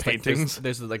 That's all paintings. Like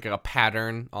there's like a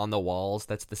pattern on the walls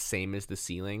that's the same as the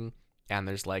ceiling, and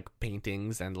there's like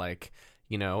paintings and like,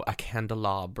 you know, a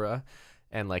candelabra,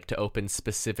 and like to open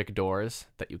specific doors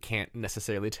that you can't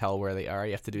necessarily tell where they are,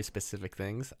 you have to do specific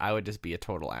things. I would just be a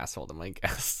total asshole to my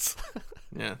guests.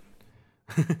 Yeah.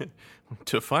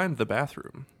 To find the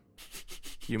bathroom,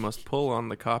 you must pull on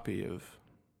the copy of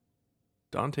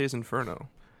Dante's Inferno.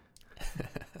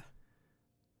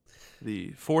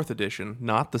 The 4th edition,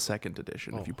 not the 2nd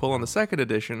edition. If you pull on the 2nd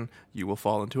edition, you will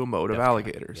fall into a moat of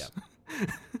alligators.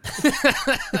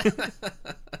 Yep.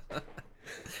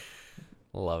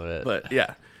 Love it. But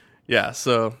yeah.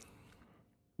 So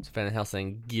Van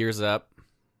Helsing gears up.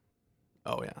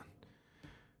 Oh yeah,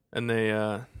 and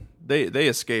they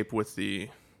escape with the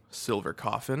silver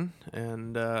coffin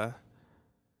and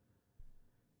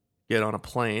get on a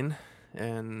plane,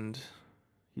 and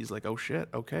he's like, "Oh shit,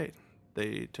 okay,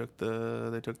 they took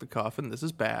the coffin. This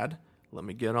is bad. Let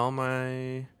me get all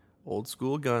my old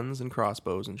school guns and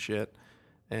crossbows and shit,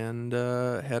 and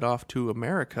head off to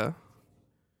America."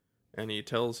 And he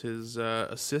tells his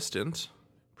assistant,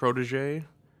 protege,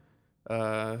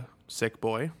 sick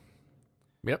boy.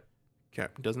 Yep.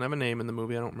 Doesn't have a name in the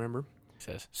movie. I don't remember. He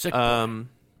says, sick boy.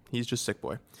 He's just sick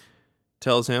boy.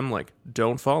 Tells him, like,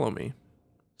 don't follow me.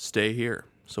 Stay here.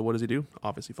 So what does he do?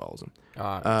 Obviously follows him.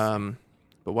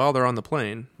 But while they're on the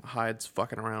plane, Hyde's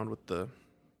fucking around with the,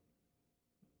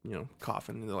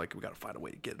 coffin. And they're like, we got to find a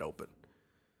way to get it open.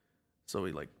 So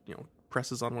he,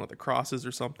 presses on one of the crosses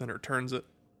or something, or turns it.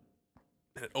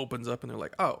 And it opens up, and they're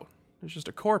like, oh, there's just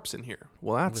a corpse in here.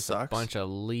 Well, that sucks. A bunch of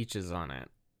leeches on it.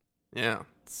 Yeah.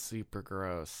 It's super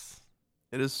gross.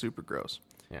 It is super gross.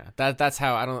 Yeah, that's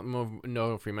how, I don't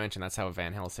know if we mentioned, that's how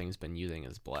Van Helsing's been using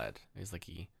his blood. He's like,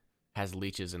 he has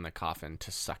leeches in the coffin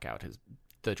to suck out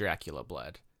the Dracula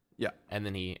blood. Yeah. And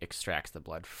then he extracts the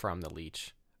blood from the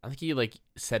leech. I think he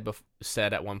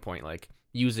said at one point,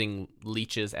 using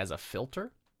leeches as a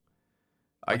filter.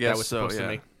 I guess that was so,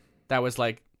 yeah. That was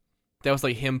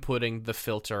like him putting the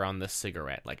filter on the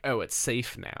cigarette. Like, oh, it's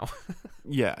safe now.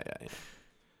 Yeah.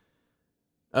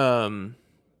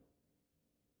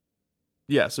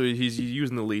 Yeah, so he's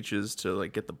using the leeches to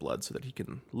get the blood so that he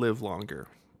can live longer,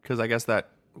 because I guess that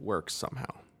works somehow.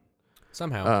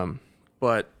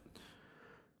 But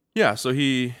yeah, so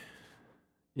he,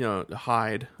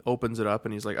 Hyde opens it up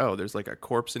and he's like, oh, there's a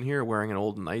corpse in here wearing an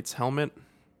old knight's helmet.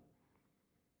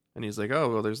 And he's like, oh,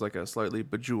 well, there's a slightly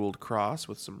bejeweled cross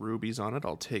with some rubies on it.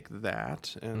 I'll take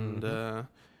that. And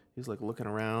he's looking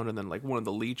around, and then one of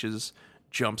the leeches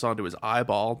jumps onto his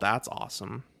eyeball. That's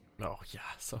awesome. Oh, yeah,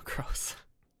 so gross.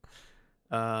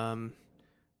 But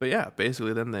yeah,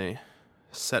 basically then they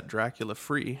set Dracula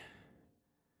free.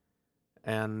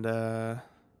 And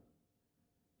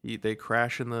they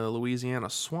crash in the Louisiana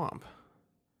swamp.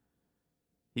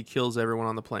 He kills everyone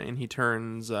on the plane. He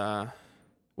turns them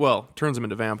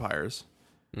into vampires.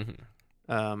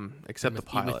 Mm-hmm. Except the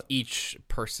pilot. With each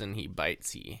person he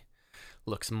bites, he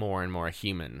looks more and more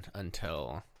human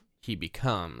until he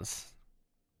becomes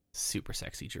super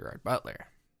sexy Gerard Butler.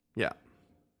 Yeah.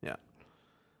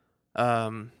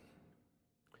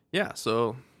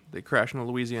 So they crash in the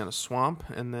Louisiana swamp,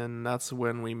 and then that's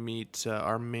when we meet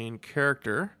our main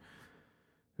character,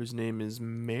 whose name is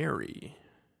Mary.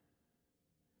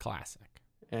 Classic.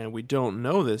 And we don't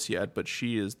know this yet, but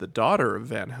she is the daughter of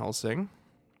Van Helsing.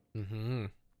 Mm-hmm.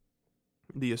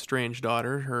 The estranged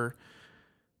daughter. Her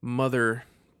mother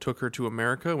took her to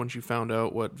America when she found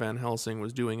out what Van Helsing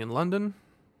was doing in London.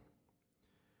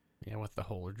 Yeah, with the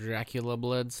whole Dracula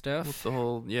blood stuff. With the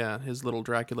whole, his little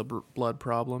Dracula blood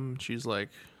problem. She's like,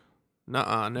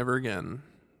 nuh-uh, never again.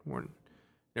 We're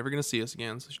never going to see us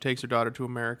again. So she takes her daughter to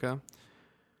America.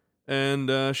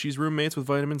 And she's roommates with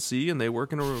Vitamin C, and they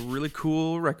work in a really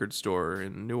cool record store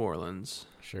in New Orleans.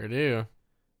 Sure do.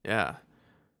 Yeah.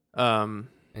 And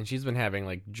she's been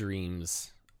having,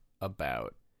 dreams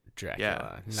about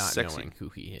Dracula, not knowing who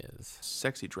he is.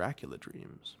 Sexy Dracula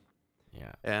dreams.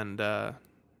 Yeah. And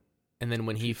then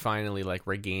when he finally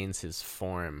regains his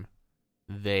form,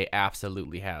 they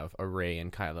absolutely have a Rey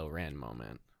and Kylo Ren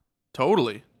moment.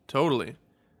 Totally.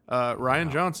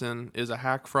 Ryan Johnson is a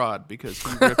hack fraud because he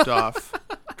ripped off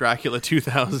Dracula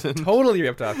 2000. Totally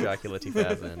ripped off Dracula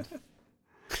 2000.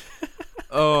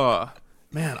 Oh,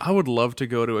 man, I would love to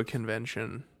go to a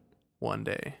convention one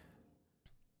day.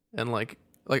 And like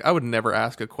I would never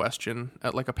ask a question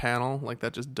at like a panel. Like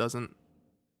that just doesn't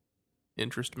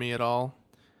interest me at all.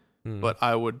 But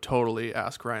I would totally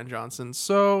ask Ryan Johnson,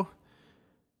 so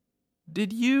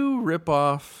did you rip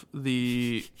off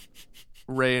the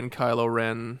Rey and Kylo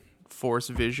Ren Force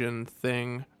Vision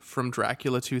thing from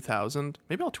Dracula 2000?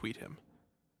 Maybe I'll tweet him.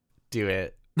 Do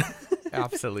it.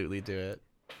 Absolutely do it.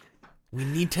 We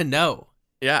need to know.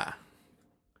 Yeah.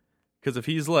 Because if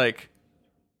he's like,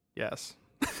 yes.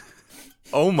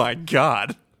 Oh my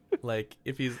God. Like,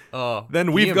 if he's... then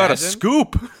can we've you got imagine? a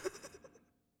scoop.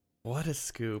 What a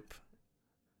scoop.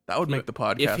 That would make the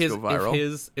podcast go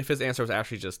viral. If his answer was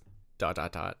actually just ...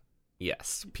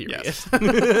 Yes, period. Yes.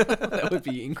 That would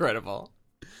be incredible.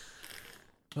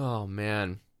 Oh,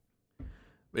 man.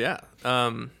 But yeah.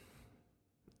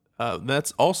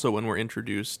 That's also when we're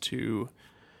introduced to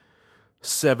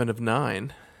Seven of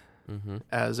Nine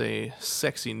as a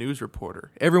sexy news reporter.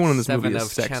 Everyone in this movie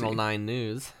is sexy. Channel 9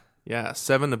 News. Yeah,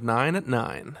 7 of 9 at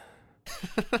 9.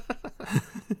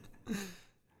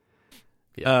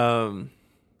 Yeah,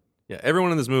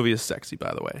 everyone in this movie is sexy,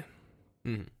 by the way.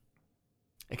 Mm-hmm.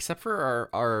 Except for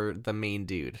our the main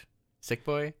dude, Sick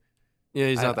Boy. Yeah,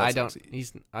 he's not that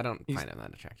sexy. I don't find him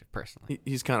that attractive personally.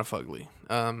 He's kind of fugly.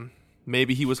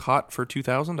 Maybe he was hot for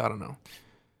 2000. I don't know.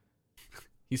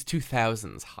 He's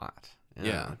 2000s hot.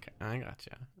 Yeah. Okay, I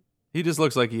gotcha. He just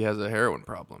looks like he has a heroin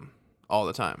problem all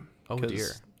the time. Oh dear.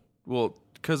 Well,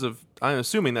 because of I'm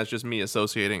assuming that's just me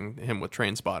associating him with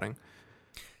Train Spotting,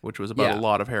 which was about a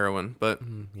lot of heroin. But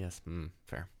yes,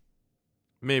 fair.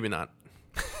 Maybe not.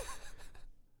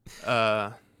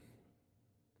 I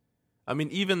mean,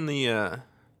 even the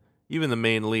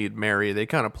main lead, Mary, they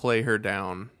kind of play her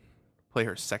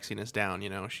sexiness down. You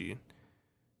know, she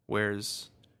wears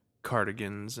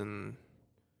cardigans and,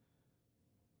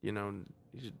 you know,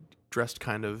 dressed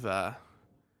kind of a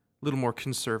little more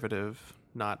conservative,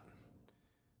 not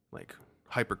like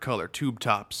hypercolor tube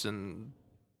tops and,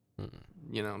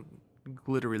 you know,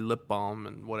 glittery lip balm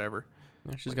and whatever.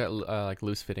 Yeah, she's got like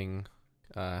loose fitting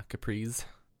capris.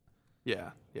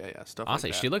 Yeah, stuff Honestly,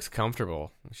 like that. she looks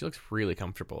comfortable. She looks really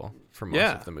comfortable for most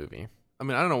of the movie. I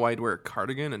mean, I don't know why you'd wear a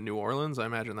cardigan in New Orleans. I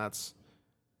imagine that's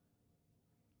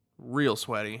real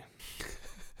sweaty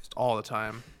just all the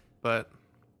time. But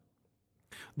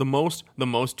the most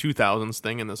 2000s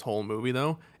thing in this whole movie,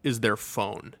 though, is their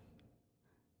phone.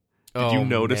 Did you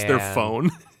notice their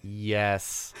phone?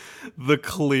 Yes. The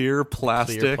clear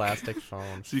plastic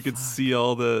phone. So you could see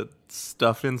all the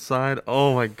stuff inside.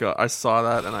 Oh my God. I saw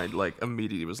that and I like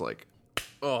immediately was like,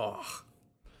 oh.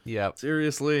 Yep.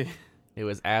 Seriously? It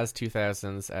was as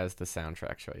 2000s as the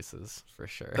soundtrack choices, for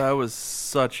sure. That was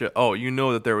such a... Oh, you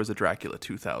know that there was a Dracula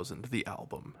 2000, the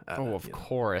album. Of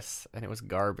course. And it was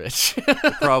garbage.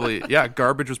 Probably. Yeah,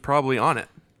 garbage was probably on it.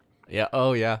 Yeah.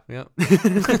 Oh, yeah. Yep.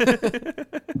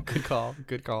 Good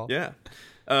call. Yeah.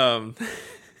 Oh,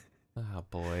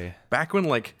 boy. Back when,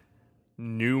 like,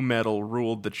 nu metal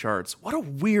ruled the charts. What a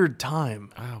weird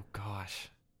time. Oh, gosh.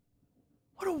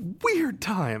 What a weird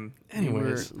time.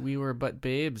 Anyways. We were but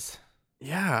babes.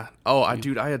 Yeah. Oh,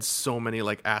 dude, I had so many,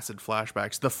 like, acid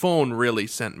flashbacks. The phone really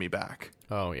sent me back.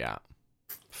 Oh, yeah.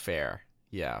 Fair.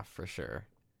 Yeah, for sure.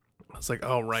 I was like,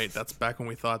 oh, right. That's back when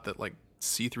we thought that, like,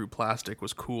 see-through plastic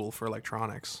was cool for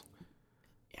electronics.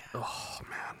 Yeah. Oh,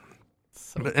 man.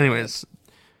 But anyways,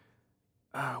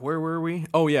 where were we?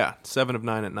 Oh, yeah. 7 of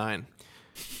 9 at 9.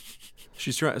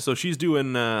 She's trying. So she's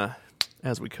doing,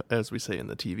 as we say in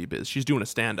the TV biz, she's doing a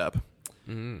stand-up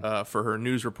for her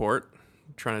news report.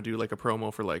 Trying to do like a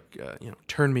promo for like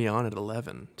turn me on at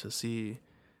 11 to see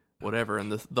whatever, and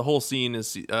the whole scene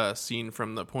is seen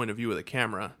from the point of view of the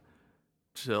camera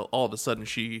till all of a sudden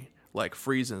she like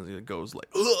freezes and it goes like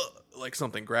ugh, like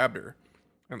something grabbed her,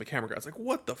 and the camera guy's like,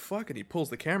 what the fuck, and he pulls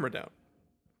the camera down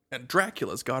and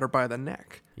Dracula's got her by the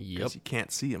neck because you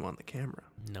can't see him on the camera.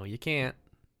 No, you can't.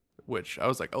 Which I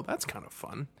was like, oh, that's kind of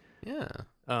fun. Yeah.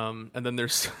 And then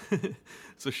there's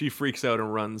so she freaks out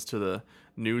and runs to the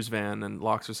news van and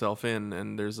locks herself in,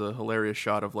 and there's a hilarious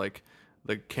shot of like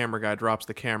the camera guy drops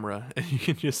the camera and you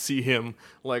can just see him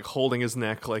like holding his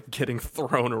neck, like getting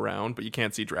thrown around, but you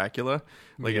can't see Dracula.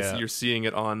 Like you're seeing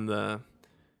it on the,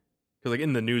 because like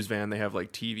in the news van they have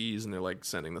like TVs and they're like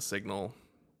sending the signal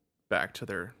back to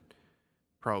their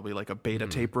probably like a beta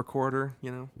tape recorder,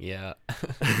 you know? Yeah.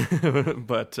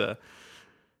 But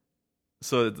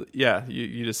so yeah,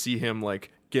 you just see him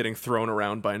like getting thrown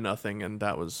around by nothing, and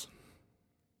that was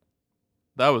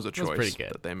a choice pretty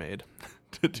good that they made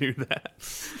to do that.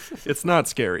 It's not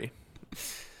scary.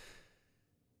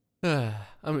 I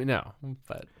mean, no,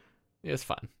 but It was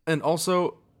fun. And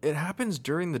also, it happens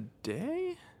during the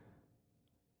day?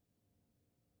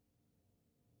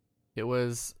 It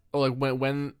was like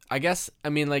when I guess I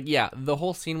mean like yeah, the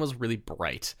whole scene was really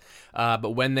bright.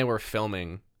 But when they were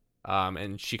filming,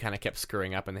 and she kind of kept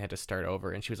screwing up and they had to start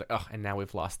over and she was like, "Oh, and now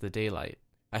we've lost the daylight."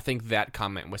 I think that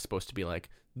comment was supposed to be like,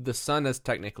 "The sun is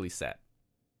technically set."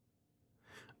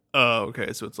 Oh,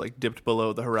 okay. So it's like dipped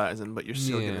below the horizon, but you're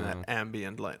still getting that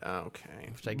ambient light. Oh, okay.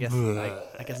 Which I guess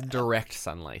I guess direct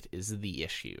sunlight is the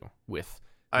issue with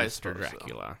I Mr. suppose so.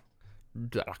 Dracula.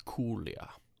 Dracula.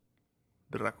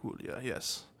 Dracula,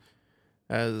 yes.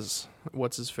 As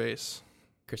what's his face?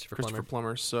 Christopher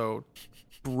Plummer so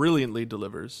brilliantly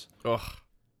delivers. Ugh.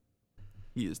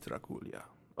 He is Dracula.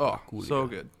 Oh, Dracula. so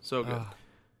good. So good.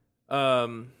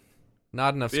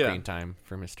 Not enough Yeah. screen time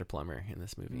for Mr. Plummer in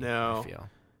this movie. No. I feel.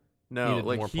 No, Needed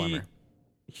like more Plummer.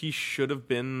 he should have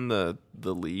been the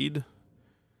lead,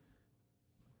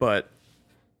 but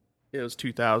it was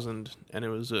 2000 and it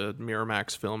was a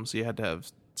Miramax film, so you had to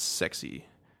have sexy.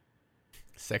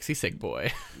 Sexy sick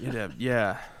boy. You'd have,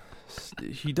 yeah.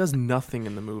 He does nothing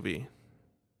in the movie.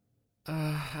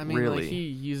 I mean, Really? like, he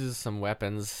uses some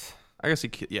weapons. I guess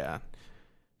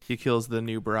he kills the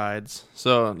new brides.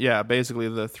 So yeah, basically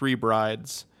the three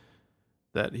brides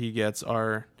that he gets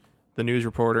are the news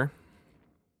reporter,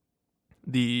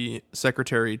 the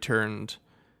secretary turned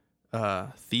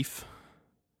thief,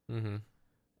 Mm-hmm.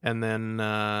 and then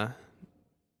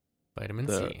Vitamin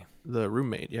C. the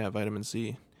roommate. Yeah, vitamin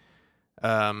C.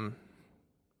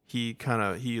 He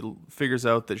figures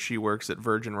out that she works at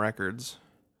Virgin Records,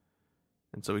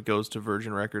 and so he goes to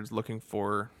Virgin Records looking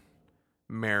for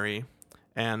Mary,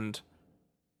 and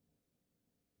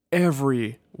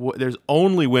there's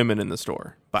only women in the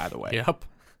store, by the way. Yep.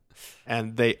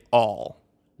 And they all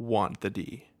want the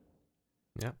D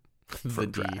Yep. for The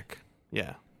D. Drac.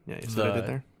 Yeah. Yeah, you see what I did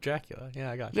there? Dracula. Yeah,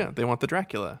 I got you. Yeah, they want the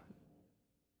Dracula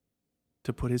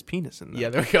to put his penis in there. Yeah,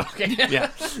 there we go. Okay. Yeah.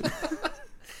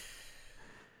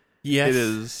 Yes. It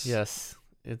is. Yes.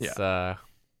 It's it's a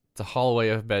hallway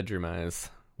of bedroom eyes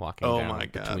walking Oh down my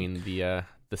God. between the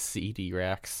CD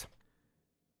racks.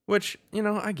 Which,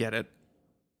 I get it.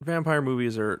 Vampire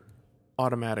movies are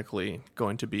automatically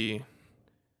going to be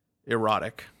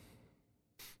erotic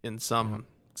in some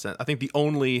sense. I think the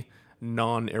only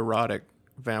non-erotic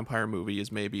vampire movie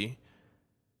is maybe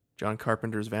John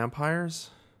Carpenter's Vampires.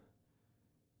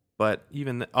 But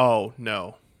even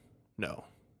no.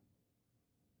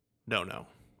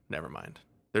 Never mind.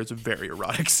 There's a very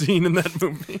erotic scene in that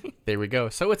movie. There we go.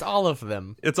 So it's all of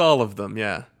them. It's all of them,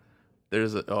 yeah.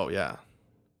 Yeah.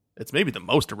 It's maybe the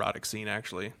most erotic scene,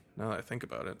 actually, now that I think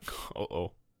about it.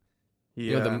 Oh.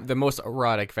 Yeah. You know, the most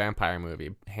erotic vampire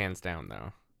movie, hands down,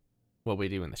 though. What We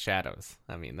Do in the Shadows.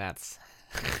 I mean, that's...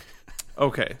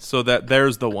 Okay, so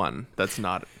there's the one that's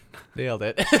not... Nailed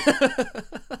it.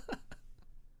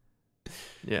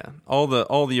 Yeah. All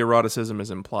the eroticism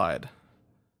is implied.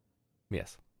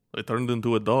 Yes. They turned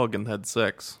into a dog and had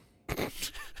sex.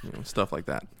 Stuff like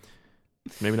that.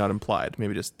 Maybe not implied,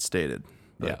 maybe just stated.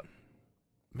 But Yeah.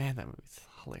 Man, that movie's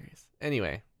hilarious.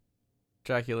 Anyway,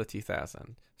 Dracula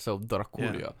 2000. So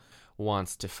Dracula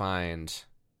wants to find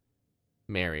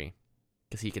Mary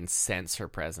because he can sense her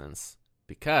presence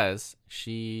because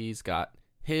she's got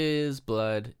his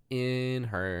blood in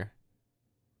her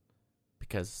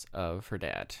because of her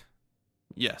dad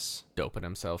Yes. doping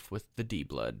himself with the D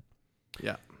blood.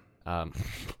 Yeah.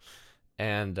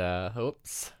 And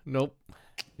oops, nope,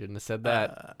 shouldn't have said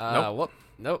that. Nope. Whoop,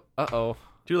 nope. Uh-oh.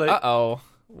 Too late. Uh-oh.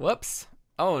 Whoops.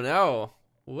 Oh no.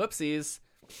 Whoopsies.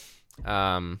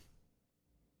 The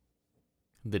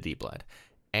D blood.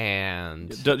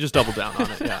 And Just double down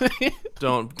on it, yeah.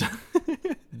 Don't...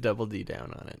 double D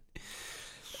down on it.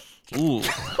 Ooh.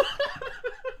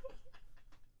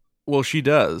 Well, she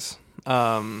does.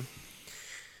 Oh no.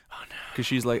 Because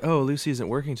she's like, "Oh, Lucy isn't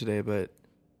working today, but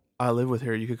I live with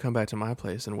her. You could come back to my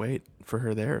place and wait for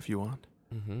her there if you want."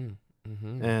 Mm-hmm.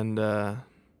 Mm-hmm. And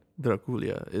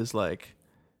Dracula is like,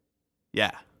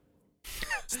 "Yeah,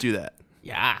 let's do that."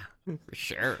 Yeah, for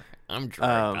sure. I'm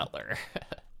Gerard Butler.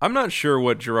 I'm not sure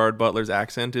what Gerard Butler's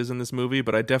accent is in this movie,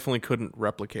 but I definitely couldn't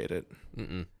replicate it.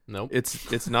 Nope.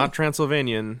 It's not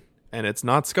Transylvanian and it's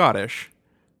not Scottish.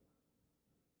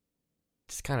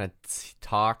 Just kind of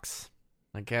talks,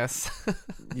 I guess.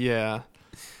 Yeah.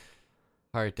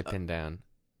 Hard to pin down.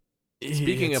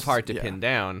 Speaking of hard to pin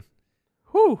down,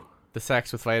 whew, the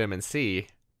sex with vitamin C.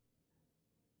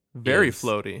 very is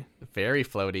floaty. Very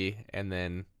floaty, and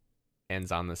then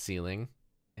ends on the ceiling.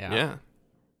 Yeah.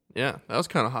 Yeah, that was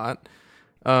kind of hot.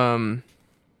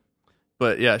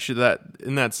 But yeah,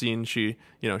 in that scene, she's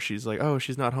like, oh,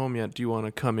 she's not home yet. Do you want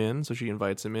to come in? So she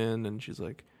invites him in, and she's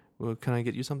like, well, can I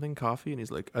get you something? Coffee? And he's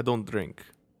like, I don't drink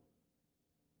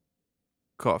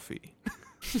coffee.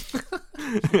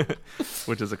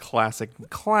 Which is a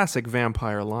classic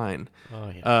vampire line.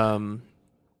 Oh yeah.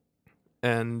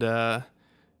 And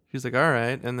she's like, all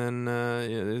right. And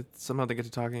then somehow they get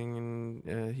to talking,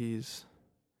 and he's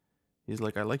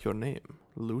like, I like your name,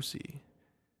 Lucy.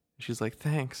 She's like,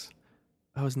 thanks.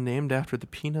 I was named after the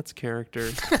Peanuts character.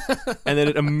 And then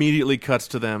it immediately cuts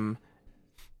to them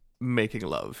making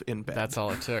love in bed. That's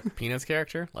all it took. Peanuts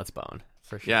character? Let's bone.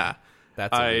 For sure. Yeah.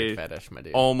 That's a weird fetish, my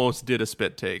dude. Almost did a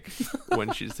spit take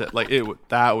when she said, like,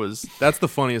 that's the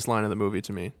funniest line of the movie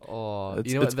to me. Oh,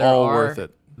 it's all worth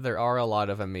it. There are a lot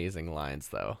of amazing lines,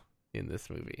 though, in this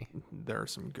movie. There are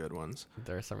some good ones.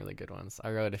 There are some really good ones.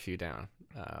 I wrote a few down.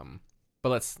 But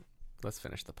let's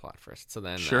finish the plot first. So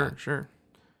then, Sure.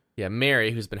 Yeah,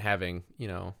 Mary, who's been having,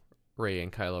 Ray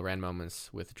and Kylo Ren moments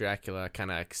with Dracula, kind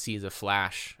of sees a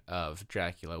flash of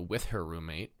Dracula with her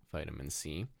roommate, Vitamin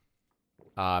C,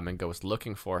 and goes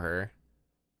looking for her.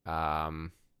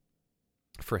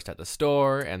 First at the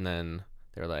store, and then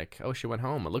they're like, oh, she went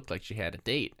home. It looked like she had a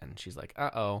date. And she's like,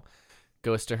 uh-oh.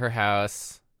 Goes to her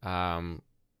house, and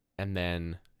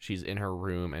then she's in her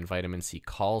room, and Vitamin C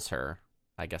calls her,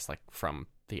 I guess, like, from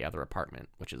the other apartment,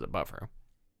 which is above her.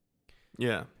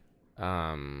 Yeah.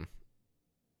 Why?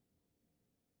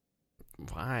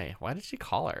 Why did she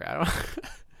call her? I don't.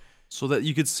 So that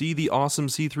you could see the awesome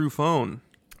see-through phone.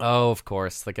 Oh, of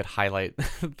course. They could highlight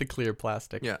the clear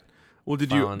plastic. Yeah. Well,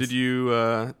 did phones.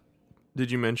 you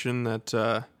mention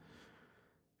that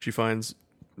she finds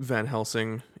Van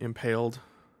Helsing impaled?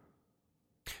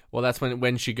 Well, that's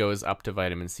when she goes up to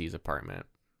Vitamin C's apartment.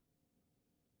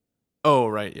 Oh,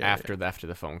 right. Yeah. After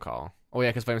the phone call. Oh, yeah,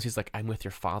 because Vitamin C's like, I'm with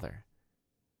your father.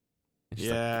 And she's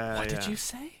like, what did you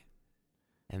say?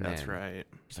 And that's then right.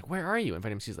 She's like, where are you? And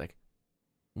Vitamin C's like,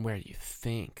 where do you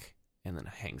think? And then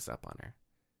hangs up on her.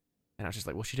 And I was just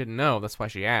like, well, she didn't know. That's why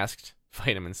she asked.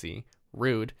 Vitamin C.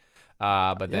 Rude.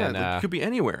 But then... it could be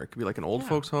anywhere. It could be like an old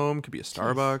folks home. It could be a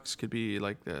Starbucks. Could be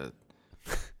like the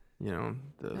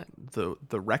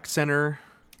rec center.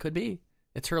 Could be.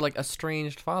 It's her, like,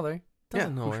 estranged father.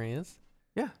 Doesn't know where he is.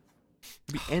 Yeah.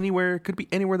 Could be anywhere. Could be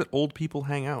anywhere that old people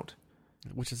hang out.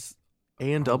 Which is...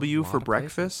 A&W for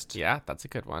breakfast. Places. Yeah, that's a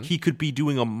good one. He could be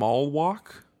doing a mall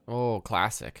walk. Oh,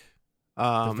 classic.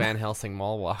 The Van Helsing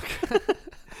mall walk.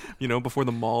 Before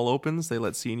the mall opens, they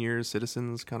let senior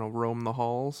citizens kind of roam the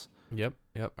halls. Yep.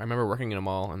 I remember working in a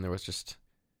mall, and there was just,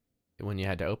 when you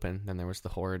had to open, then there was the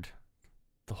horde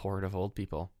of old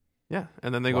people. Yeah,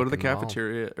 and then they go to the Walking the mall.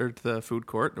 cafeteria or to the food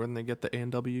court when they get the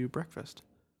A&W breakfast.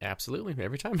 Absolutely,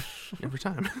 every time. Every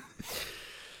time.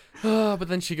 But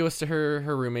then she goes to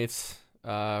her roommate's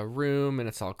room, and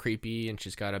it's all creepy, and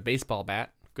she's got a baseball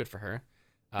bat. Good for her.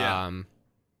 Yeah.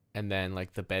 And then,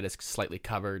 like, the bed is slightly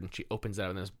covered, and she opens it up,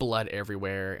 and there's blood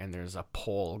everywhere, and there's a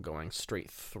pole going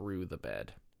straight through the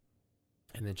bed.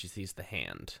 And then she sees the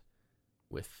hand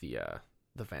with the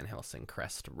Van Helsing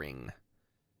crest ring.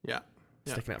 Yeah.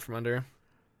 Sticking out from under.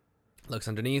 Looks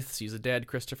underneath, sees a dead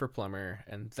Christopher Plummer,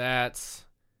 and that's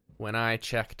when I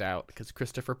checked out, because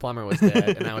Christopher Plummer was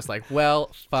dead, and I was like, well,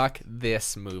 fuck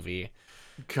this movie.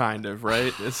 Kind of,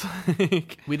 right? It's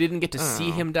like... We didn't get to see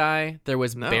him die. There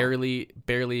was No.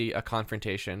 barely a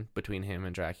confrontation between him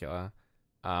and Dracula.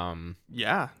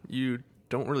 Yeah, you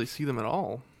don't really see them at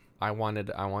all. I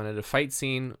wanted a fight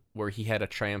scene where he had a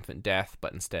triumphant death,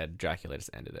 but instead Dracula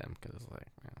just ended him, because it's like...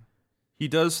 Yeah. He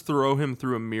does throw him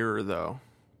through a mirror, though.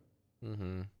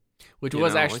 Mm-hmm. Which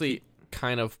was actually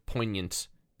kind of poignant,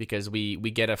 because we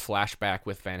get a flashback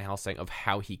with Van Helsing of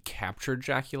how he captured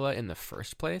Dracula in the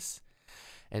first place.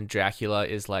 And Dracula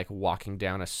is, like, walking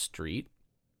down a street,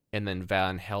 and then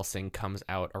Van Helsing comes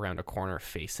out around a corner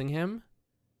facing him.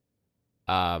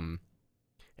 And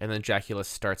then Dracula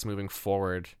starts moving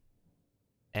forward,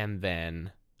 and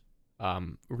then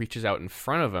reaches out in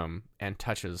front of him and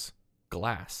touches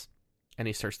glass. And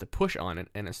he starts to push on it,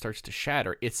 and it starts to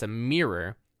shatter. It's a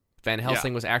mirror. Van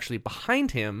Helsing was actually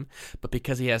behind him, but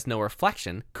because he has no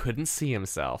reflection, couldn't see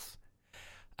himself.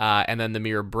 And then the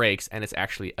mirror breaks, and it's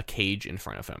actually a cage in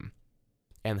front of him.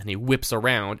 And then he whips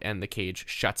around, and the cage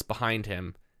shuts behind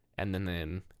him. And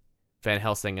then Van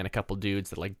Helsing and a couple dudes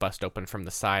that, like, bust open from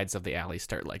the sides of the alley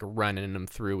start, like, running him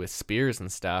through with spears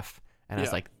and stuff. And I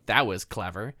was like, that was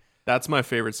clever. That's my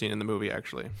favorite scene in the movie,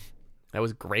 actually. That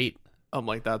was great. I'm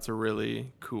like, that's a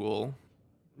really cool,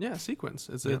 sequence.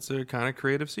 It's a kind of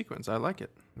creative sequence. I like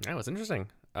it. That was interesting.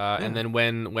 And then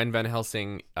when Van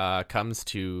Helsing comes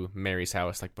to Mary's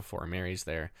house, like before Mary's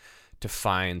there, to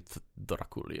find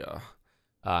Dracula.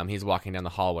 He's walking down the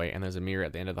hallway, and there's a mirror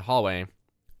at the end of the hallway.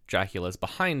 Dracula's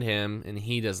behind him, and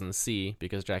he doesn't see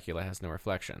because Dracula has no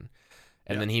reflection.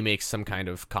 And then he makes some kind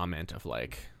of comment of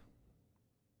like,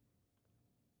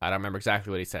 I don't remember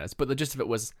exactly what he says, but the gist of it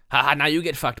was, haha, now you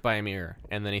get fucked by a mirror.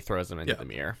 And then he throws him into the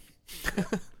mirror.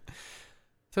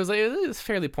 So it was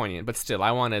fairly poignant, but still,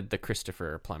 I wanted the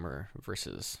Christopher Plummer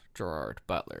versus Gerard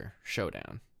Butler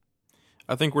showdown.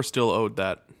 I think we're still owed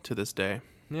that to this day.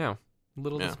 Yeah. A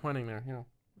little disappointing there, yeah.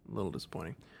 A little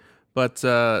disappointing. But,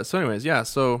 so anyways, yeah,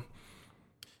 so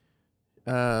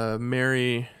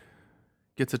Mary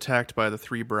gets attacked by the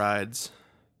three brides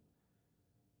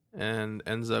and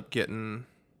ends up getting...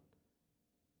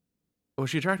 Was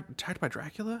she attacked by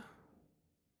Dracula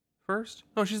first?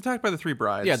 No, she's attacked by the three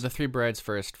brides. Yeah, the three brides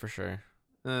first, for sure.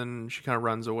 And she kind of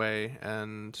runs away,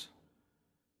 and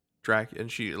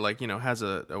she, like, you know, has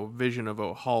a vision of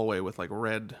a hallway with, like,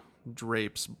 red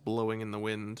drapes blowing in the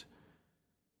wind.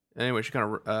 Anyway, she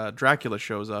kind of Dracula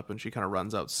shows up, and she kind of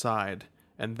runs outside,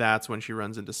 and that's when she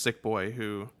runs into Sick Boy,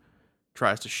 who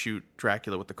tries to shoot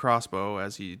Dracula with the crossbow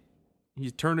as he's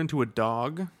turned into a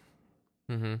dog.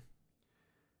 Mm-hmm.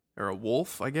 Or a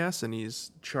wolf, I guess, and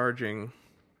he's charging.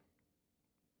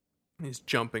 He's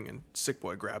jumping, and Sick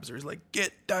Boy grabs her. He's like,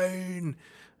 "Get down!"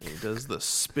 And he does the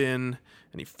spin,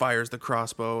 and he fires the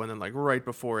crossbow, and then, like, right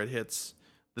before it hits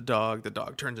the dog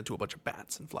turns into a bunch of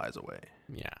bats and flies away.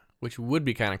 Yeah, which would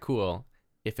be kind of cool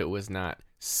if it was not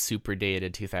super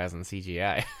dated 2000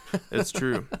 CGI. It's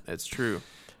true. It's true.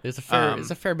 There's a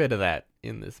fair bit of that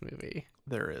in this movie.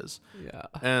 There is. Yeah.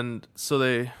 And so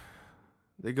they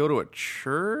go to a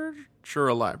church or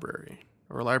a library,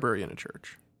 or a library and a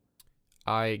church.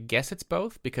 I guess it's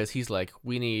both, because he's like,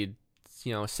 we need,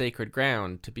 sacred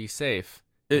ground to be safe.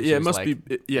 It must be.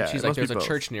 She's like, there's a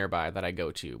church nearby that I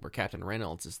go to where Captain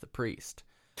Reynolds is the priest.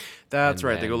 That's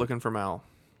right. They go looking for Mal.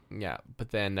 Yeah,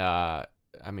 but then,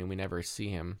 we never see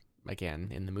him again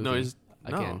in the movie. No, he's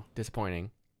disappointing.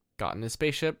 Got in his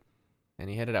spaceship, and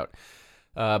he headed out.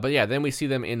 But yeah, then we see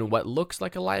them in what looks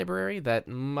like a library that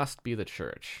must be the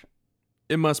church.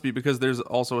 It must be, because there's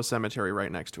also a cemetery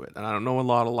right next to it. And I don't know a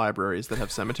lot of libraries that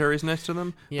have cemeteries next to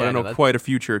them, but I know quite a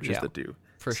few churches that do.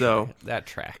 For sure. That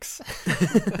tracks.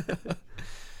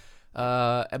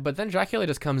 But then Dracula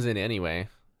just comes in anyway,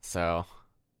 so...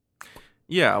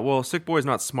 Yeah, well, Sick Boy's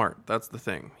not smart. That's the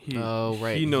thing. He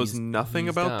knows nothing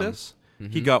about dumb. this.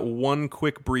 Mm-hmm. He got one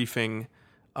quick briefing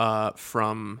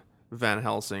from Van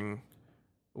Helsing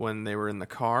when they were in the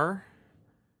car.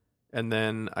 And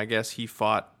then I guess he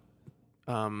fought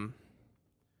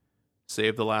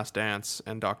Save the Last Dance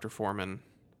and Dr. Foreman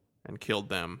and killed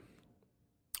them.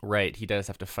 Right, he does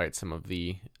have to fight some of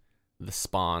the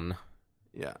spawn.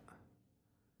 Yeah.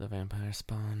 The vampire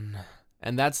spawn.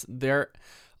 And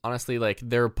honestly, like,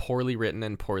 they're poorly written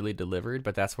and poorly delivered,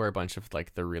 but that's where a bunch of,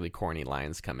 like, the really corny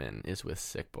lines come in, is with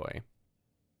Sick Boy.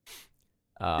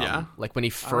 Yeah. Like, when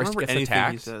he first gets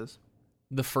attacked, he says.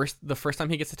 the first time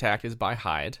he gets attacked is by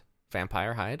Hyde,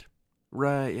 Vampire Hyde.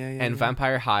 Right, yeah. And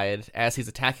Vampire Hyde, as he's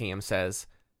attacking him, says,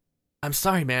 "I'm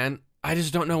sorry, man. I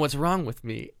just don't know what's wrong with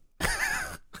me."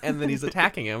 And then he's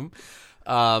attacking him.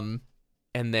 And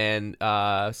then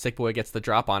Sick Boy gets the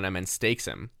drop on him and stakes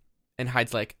him. And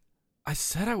Hyde's like, "I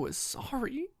said I was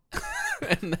sorry."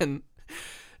 and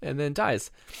then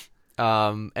dies.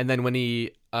 And then when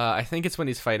he I think it's when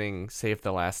he's fighting Save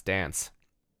the Last Dance,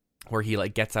 where he,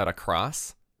 like, gets out a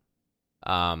cross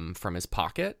from his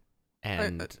pocket.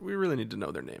 And we really need to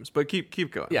know their names, but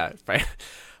keep going. Yeah, right.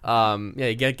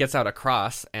 He gets out a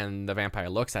cross, and the vampire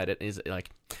looks at it and is like,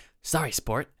 "Sorry,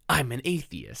 sport, I'm an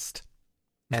atheist."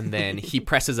 And then he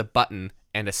presses a button,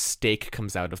 and a stake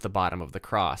comes out of the bottom of the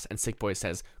cross, and Sick Boy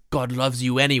says, "God loves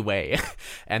you anyway,"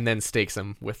 and then stakes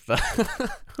him with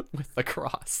the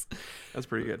cross. That's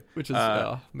pretty good. Which is,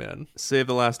 oh man. Save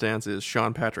the Last Dance is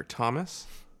Sean Patrick Thomas.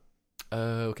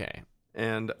 Okay.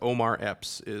 And Omar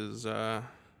Epps is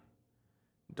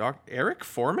Eric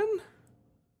Foreman?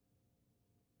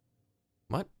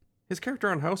 What? His character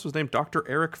on House was named Dr.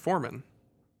 Eric Foreman.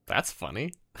 That's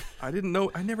funny. I didn't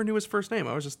know. I never knew his first name.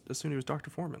 I was just assuming he was Dr.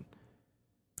 Foreman.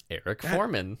 Eric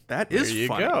Foreman. That is funny.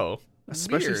 There you go.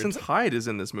 Especially Weird. since Hyde is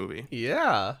in this movie.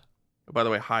 Yeah. By the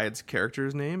way, Hyde's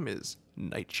character's name is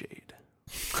Nightshade.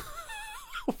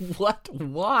 What?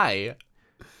 Why?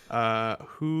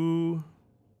 Who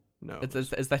knows?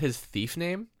 Is that his thief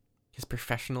name? His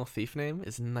professional thief name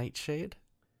is Nightshade?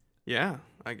 Yeah,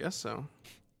 I guess so.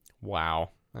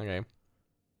 Wow. Okay.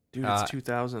 Dude, it's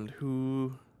 2000.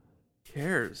 Who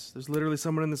cares? There's literally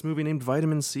someone in this movie named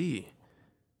Vitamin C.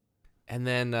 And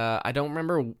then I don't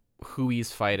remember who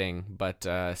he's fighting, but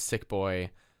Sick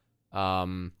Boy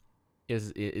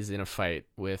is in a fight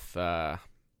with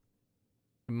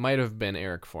might have been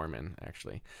Eric Foreman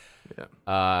actually.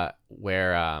 Yeah.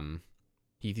 Where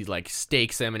he like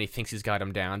stakes him and he thinks he's got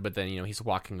him down, but then he's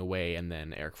walking away and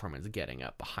then Eric Foreman's getting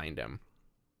up behind him.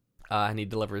 And he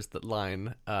delivers the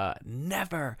line,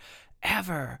 "Never,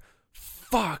 ever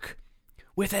fuck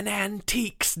with an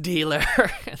antiques dealer."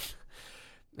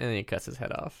 And then he cuts his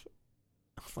head off.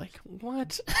 I was like,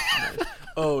 what?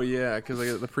 Oh, yeah,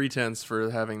 because the pretense for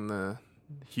having the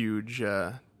huge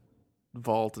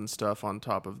vault and stuff on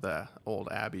top of the old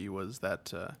abbey was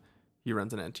that he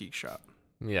runs an antique shop.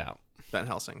 Yeah. Van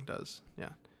Helsing does, yeah.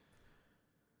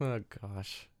 Oh,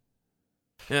 gosh.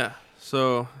 Yeah,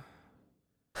 so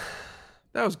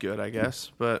that was good, I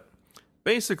guess. But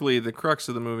basically, the crux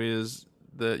of the movie is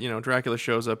that, Dracula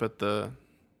shows up at the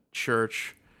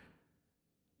church.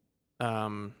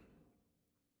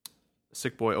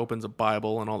 Sick boy opens a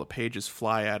Bible and all the pages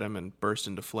fly at him and burst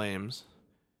into flames.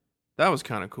 That was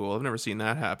kind of cool. I've never seen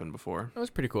that happen before. That was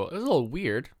pretty cool. It was a little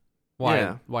weird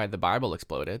why the Bible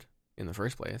exploded in the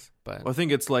first place. But Well, I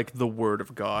think it's like the word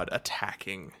of God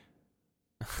attacking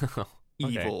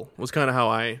evil was kind of how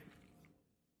I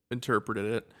interpreted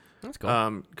it. That's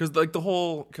cool. Because like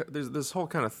there's this whole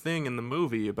kind of thing in the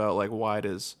movie about like why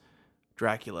does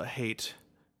Dracula hate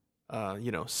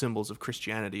symbols of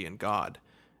Christianity and God.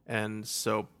 And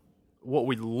so what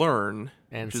we learn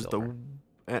And is silver.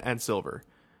 and silver.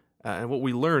 And what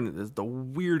we learn is the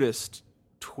weirdest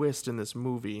twist in this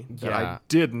movie that I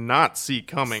did not see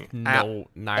coming. No,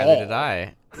 neither did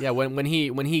I. Yeah, when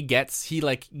he gets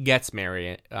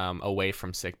Mary away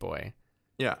from Sick Boy.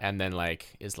 Yeah. And then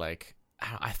is like,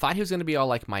 I thought he was gonna be all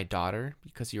like, my daughter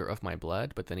because you're of my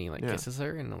blood, but then he kisses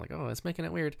her and I'm like, oh, it's making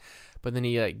it weird. But then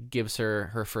he gives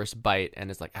her first bite and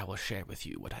is like, I will share with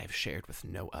you what I have shared with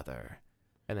no other,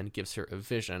 and then gives her a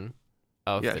vision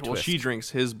of the twist. She drinks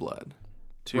his blood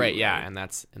too, right? Yeah, and then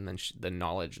the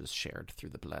knowledge is shared through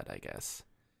the blood, I guess.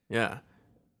 Yeah,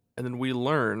 and then we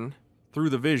learn through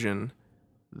the vision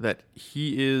that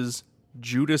he is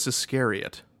Judas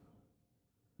Iscariot.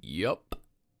 Yup.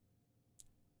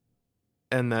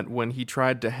 And that when he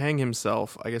tried to hang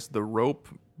himself, I guess the rope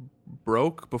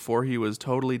broke before he was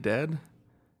totally dead.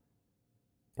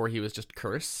 Or he was just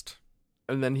cursed.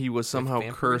 And then he was somehow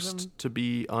vampirism? cursed to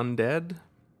be undead.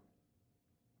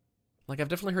 Like, I've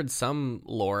definitely heard some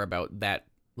lore about that,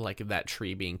 that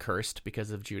tree being cursed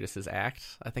because of Judas's act.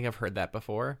 I think I've heard that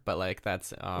before, but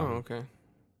that's okay.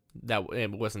 That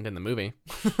it wasn't in the movie.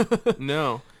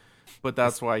 No, but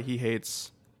that's why he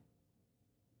hates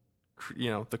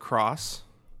the cross,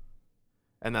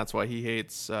 and that's why he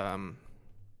hates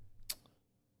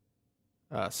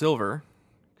silver,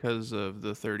 because of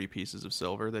the 30 pieces of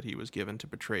silver that he was given to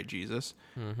betray Jesus.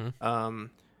 Mm-hmm.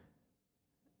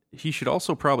 He should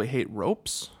also probably hate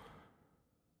ropes.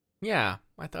 Yeah,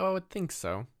 I would think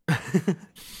so.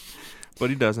 But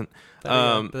he doesn't.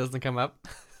 That doesn't come up.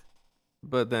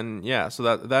 But then, yeah,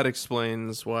 so that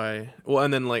explains why. Well,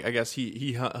 and then I guess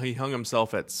he hung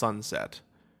himself at sunset.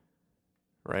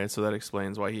 Right, so that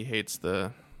explains why he hates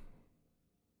the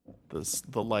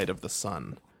light of the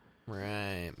sun.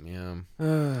 Right,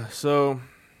 yeah. So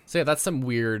yeah, that's some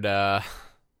weird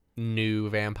new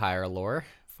vampire lore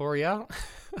for you.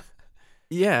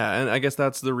 Yeah, and I guess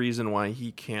that's the reason why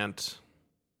he can't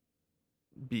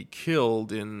be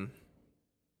killed in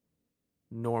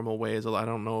normal ways. I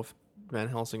don't know if Van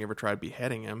Helsing ever tried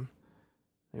beheading him.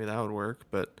 Maybe that would work,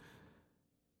 but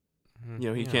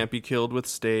he can't be killed with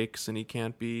stakes, and he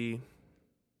can't be...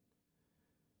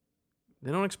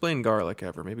 They don't explain garlic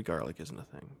ever. Maybe garlic isn't a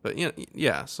thing. But,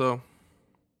 yeah, so...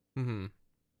 Mm-hmm.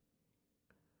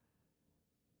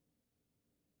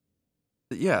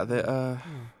 Yeah,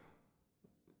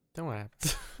 Then what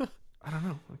happened? I don't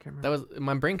know. I can't remember. That was...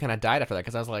 My brain kind of died after that,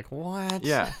 because I was like, what?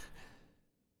 Yeah.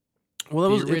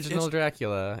 Well, that the original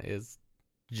Dracula is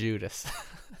Judas.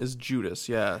 Is Judas,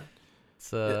 yeah.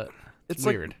 It's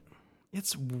weird.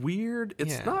 It's weird.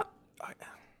 It's Yeah. not...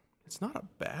 It's not a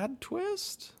bad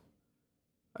twist.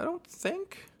 I don't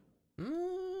think.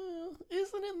 Isn't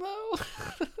it though?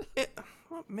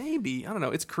 Well, maybe. I don't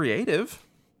know. It's creative.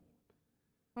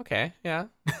 Okay, yeah.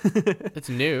 It's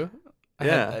new.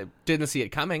 I didn't see it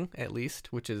coming, at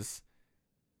least, which is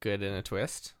good in a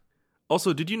twist.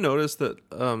 Also, did you notice that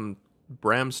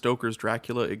Bram Stoker's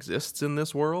Dracula exists in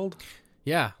this world?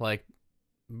 Yeah,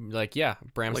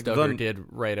 Bram Stoker did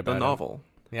write about the novel.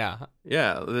 Yeah.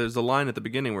 Yeah, there's a line at the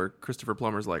beginning where Christopher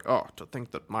Plummer's like, "Oh, to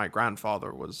think that my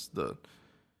grandfather was the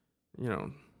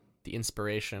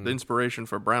inspiration. The inspiration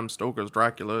for Bram Stoker's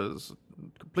Dracula is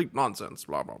complete nonsense,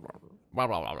 blah, blah, blah." Blah,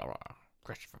 blah, blah, blah, blah.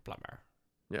 Christopher Plummer.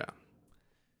 Yeah.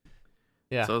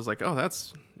 Yeah. So I was like, oh,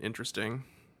 that's interesting.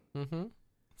 Mm-hmm.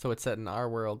 So it's set in our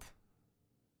world.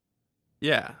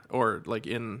 Yeah, or like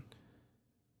in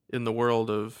the world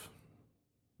of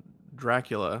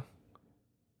Dracula,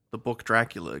 the book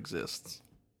Dracula exists.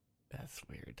 That's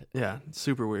weird. Yeah, it's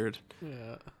super weird.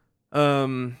 Yeah.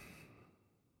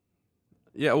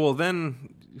 Yeah, well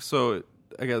then, so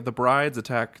again, the brides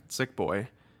attack Sick Boy,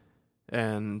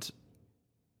 and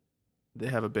they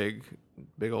have a big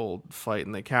old fight,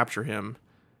 and they capture him.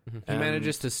 He And-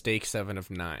 manages to stake 7 of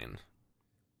 9,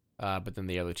 but then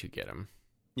the other 2 get him.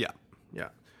 Yeah.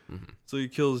 Mm-hmm. So he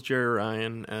kills Jerry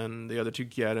Ryan, and the other 2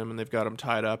 get him, and they've got him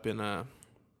tied up in a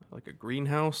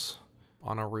greenhouse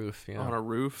On a roof, yeah. on a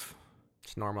roof,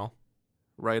 It's normal.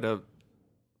 right up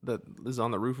that is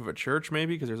on the roof of a church,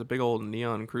 maybe, because there's a big old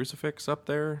neon crucifix up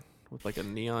there with like a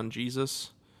neon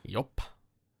Jesus. Yup.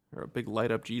 Or a big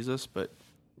light up Jesus, but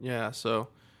yeah, so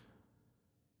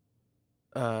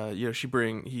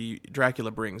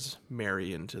Dracula brings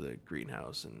Mary into the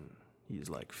greenhouse, and he's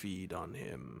like, feed on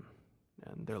him,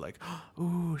 and they're like,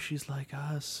 ooh, she's like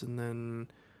us, and then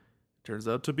turns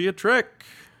out to be a trick.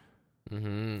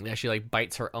 Mm-hmm. Yeah, she like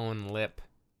bites her own lip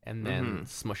and then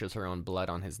smushes her own blood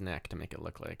on his neck to make it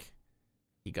look like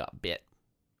he got bit.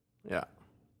 Yeah,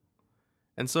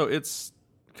 and so it's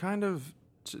kind of,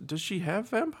 does she have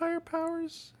vampire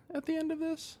powers at the end of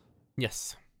this?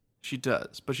 Yes. She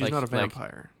does, but she's Like- not a like-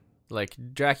 vampire. Like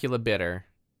Dracula bit her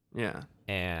Yeah.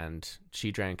 and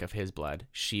she drank of his blood.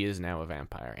 She is now a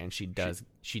vampire, and she does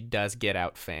get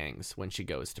out fangs when she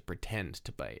goes to pretend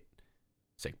to bite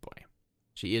Sick Boy.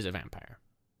 She is a vampire.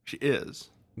 She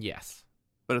is. Yes.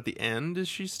 But at the end, is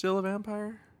she still a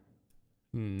vampire?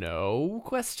 No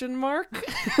question mark?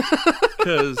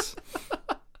 Because,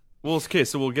 well, okay,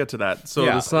 so we'll get to that. So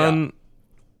Yeah, the son,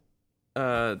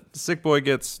 Sick Boy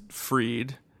gets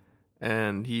freed,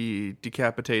 and he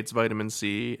decapitates Vitamin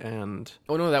C, and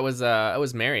Oh no, that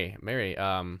was Mary. Mary,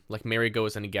 like Mary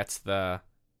goes and gets the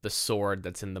sword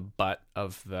that's in the butt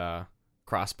of the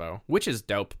crossbow, which is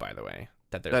dope, by the way.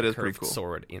 That there's That a is pretty curved cool.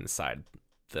 sword inside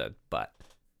the butt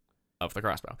of the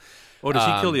crossbow. oh, does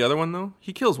he kill the other one though?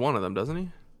 He kills one of them, doesn't he?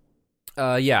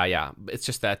 Yeah. It's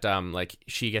just that like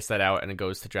she gets that out and it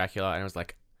goes to Dracula, and it was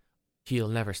like, he'll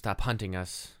never stop hunting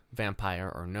us, vampire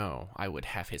or no, I would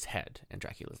have his head. And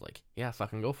Dracula's like, yeah,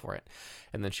 fucking go for it.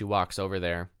 And then she walks over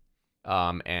there,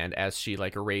 and as she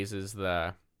like raises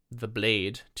the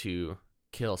blade to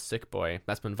kill Sick Boy,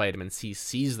 that's when Vitamin C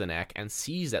sees the neck and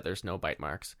sees that there's no bite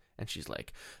marks, and she's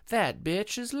like, that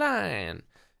bitch is lying.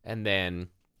 And then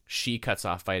she cuts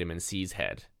off Vitamin C's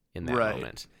head in that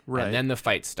moment. Right. And then the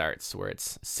fight starts, where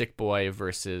it's Sick Boy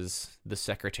versus the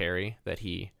secretary that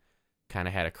he kind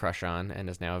of had a crush on and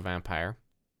is now a vampire.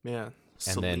 Yeah.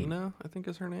 And then- Selena, I think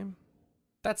is her name.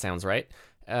 That sounds right.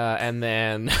 And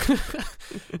then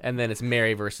and then it's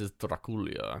Mary versus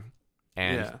Dracula.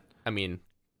 And Yeah. I mean,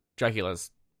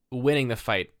 Dracula's winning the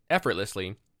fight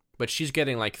effortlessly, but she's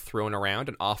getting like thrown around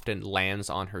and often lands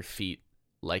on her feet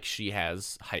like she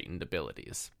has heightened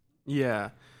abilities, Yeah.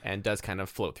 and does kind of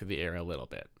float through the air a little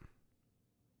bit.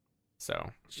 So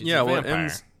she's Yeah, a well,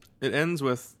 vampire. it ends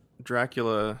with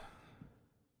Dracula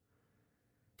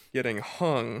getting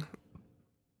hung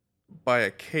by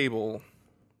a cable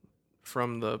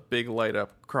from the big light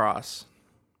up cross.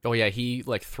 Oh yeah, he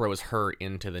like throws her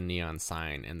into the neon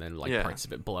sign, and then like Yeah. parts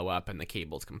of it blow up and the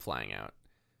cables come flying out.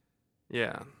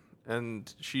 Yeah.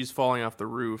 And she's falling off the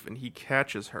roof, and he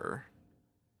catches her.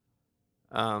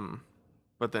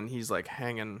 But then he's like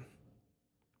hanging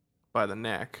by the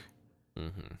neck,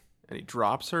 Mm-hmm. and he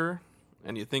drops her,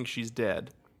 and you think she's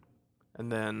dead.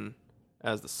 And then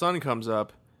as the sun comes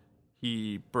up,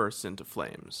 he bursts into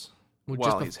flames Well,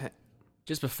 while just he's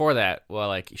Just before that, well,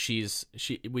 like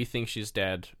we think she's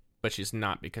dead, but she's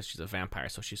not because she's a vampire,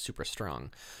 so she's super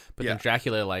strong. But then Yeah.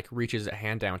 Dracula like reaches a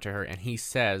hand down to her, and he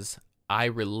says, "I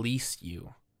release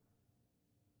you."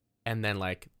 And then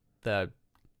like the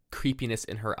creepiness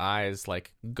in her eyes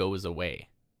like goes away.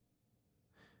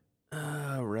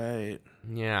 right.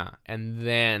 Yeah, and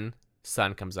then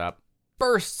sun comes up,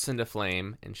 bursts into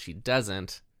flame, and she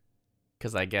doesn't,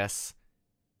 because I guess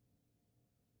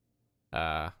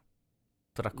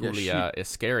Dracula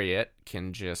Iscariot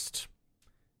can just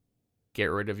get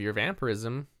rid of your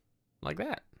vampirism like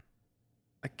that.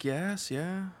 I guess,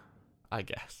 yeah. I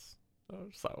guess.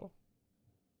 So,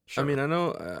 I mean, I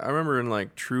know. I remember in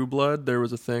like True Blood, there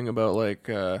was a thing about like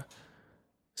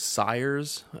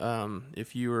sires.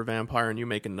 If you are a vampire and you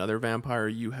make another vampire,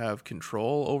 you have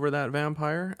control over that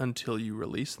vampire until you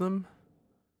release them.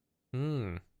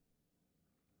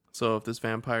 So if this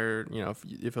vampire,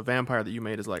 if a vampire that you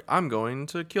made is like, I'm going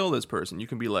to kill this person, you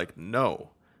can be like,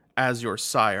 no, as your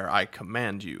sire, I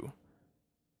command you.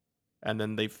 And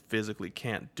then they physically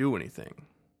can't do anything.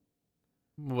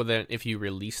 Well, then, if you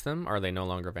release them, are they no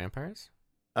longer vampires?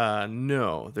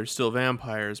 No, they're still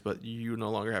vampires, but you no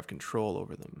longer have control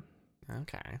over them.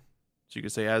 Okay. So you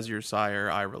could say, as your sire,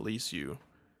 I release you.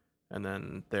 And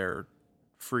then they're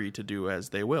free to do as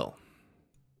they will.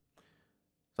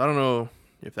 So I don't know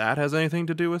if that has anything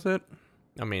to do with it.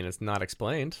 I mean, it's not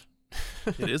explained.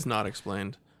 It is not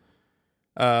explained.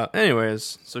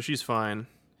 Anyways, so she's fine.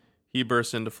 He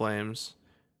bursts into flames,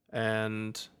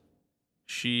 and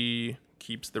she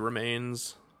keeps the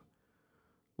remains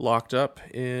locked up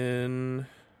in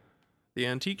the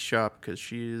antique shop because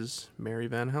she's Mary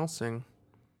Van Helsing.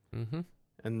 Mm-hmm.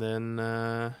 And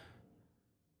then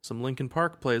some Linkin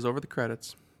Park plays over the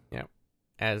credits. Yeah.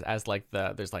 As like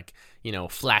there's like,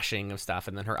 flashing of stuff,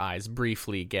 and then her eyes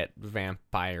briefly get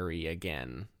vampire-y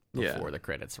again before the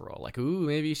credits roll. Like, ooh,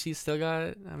 maybe she's still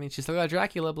got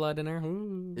Dracula blood in her.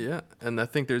 Ooh. Yeah, and I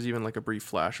think there's even like a brief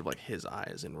flash of like his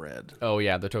eyes in red. Oh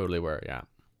yeah, they totally were. Yeah.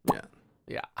 Yeah.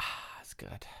 Yeah. It's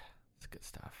good. It's good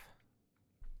stuff.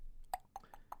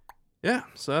 Yeah,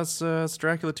 so that's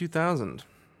Dracula 2000.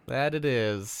 That it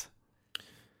is.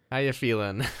 How you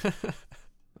feeling?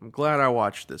 I'm glad I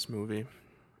watched this movie.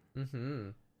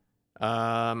 Mm-hmm.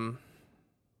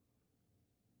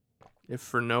 If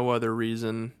for no other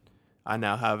reason, I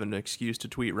now have an excuse to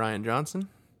tweet Ryan Johnson.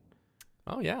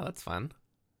 Oh yeah, that's fun.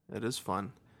 It is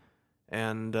fun.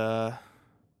 And yeah,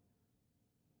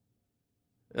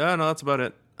 no, that's about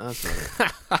it. That's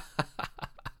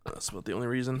about the only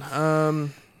reason.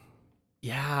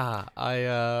 Yeah,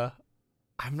 I'm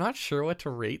not sure what to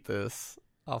rate this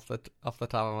off the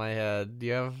top of my head.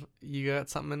 You got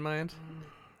something in mind?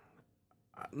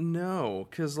 No,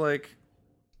 because like,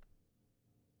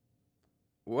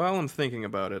 while I'm thinking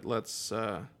about it, let's.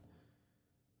 I'm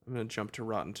gonna jump to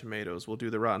Rotten Tomatoes. We'll do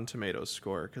the Rotten Tomatoes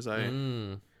score because I.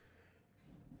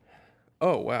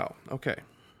 Oh wow! Okay.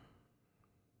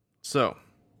 So,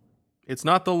 it's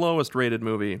not the lowest rated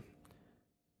movie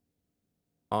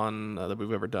on that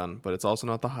we've ever done, but it's also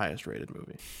not the highest rated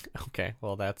movie. Okay,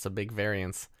 well that's a big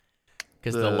variance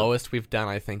because the lowest we've done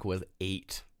I think was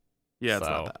 8. Yeah, it's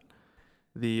not that.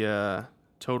 The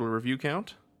total review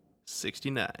count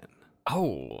 69.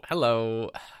 Oh, hello.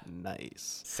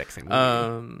 Nice. Sexy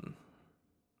movie.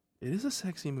 It is a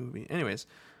sexy movie. Anyways,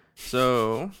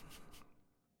 so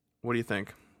what do you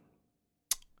think?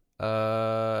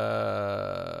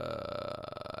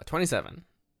 27.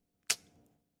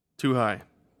 Too high.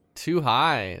 Too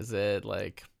high. Is it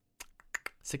like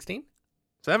 16?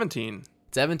 17.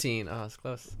 17. Oh, it's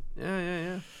close.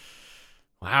 Yeah.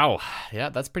 Wow. Yeah,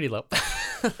 that's pretty low.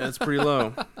 That's pretty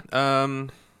low. I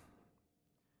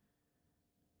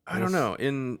don't know.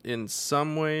 In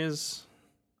some ways,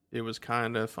 it was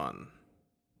kind of fun.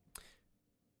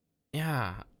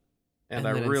 Yeah. And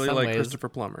I really like Christopher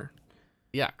Plummer.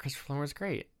 Yeah, Christopher Plummer's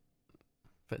great.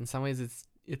 But in some ways,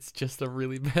 it's just a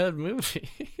really bad movie.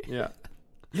 Yeah.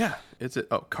 Yeah.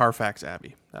 Carfax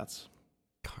Abbey. That's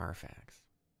Carfax.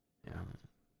 Yeah.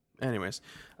 Anyways,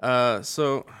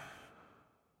 so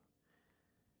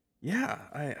yeah,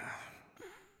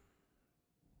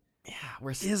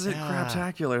 is it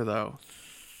craptacular though?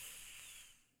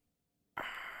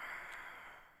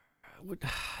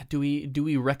 Do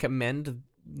we recommend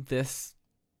this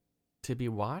to be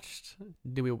watched?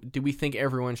 Do we think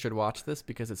everyone should watch this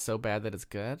because it's so bad that it's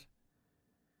good?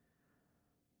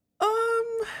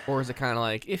 Or is it kind of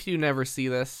like, if you never see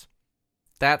this,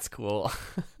 that's cool?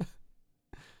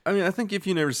 I mean, I think if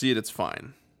you never see it, it's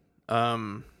fine.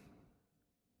 But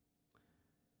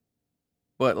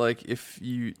like if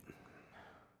you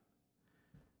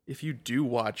do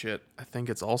watch it, I think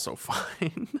it's also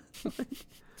fine.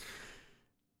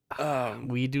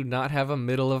 We do not have a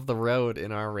middle of the road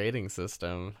in our rating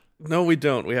system. No, we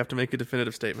don't. We have to make a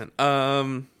definitive statement.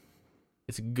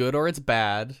 It's good or it's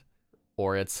bad,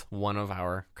 or it's one of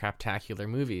our craptacular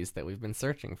movies that we've been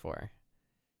searching for.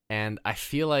 And I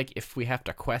feel like if we have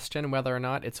to question whether or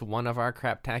not it's one of our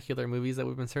craptacular movies that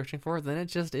we've been searching for, then it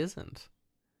just isn't.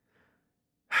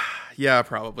 Yeah,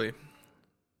 probably.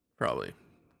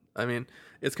 I mean,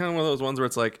 it's kind of one of those ones where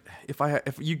it's like,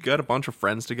 if you got a bunch of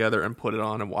friends together and put it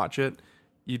on and watch it,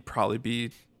 you'd probably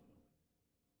be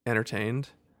entertained.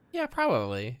 Yeah,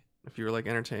 probably. If you were like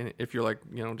entertaining, if you're like,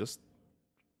 just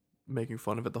making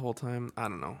fun of it the whole time, I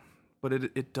don't know. But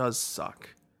it does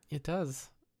suck. It does.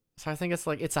 So I think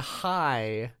it's a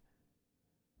high.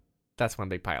 That's one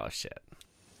big pile of shit.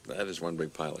 That is one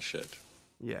big pile of shit.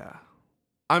 Yeah.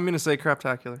 I'm going to say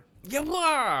craptacular.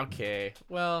 Yeah, okay.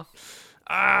 Well,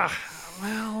 I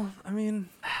mean,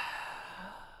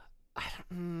 I don't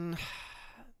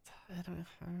I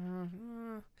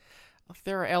don't,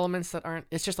 there are elements that aren't.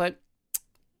 It's just like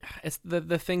it's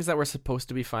the things that were supposed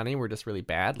to be funny were just really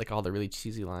bad, like all the really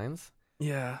cheesy lines.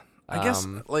 Yeah. I guess,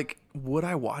 like, would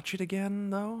I watch it again,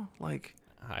 though? Like,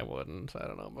 I wouldn't. I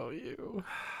don't know about you.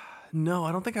 no,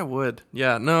 I don't think I would.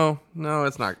 Yeah, no,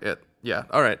 it's not it. Yeah,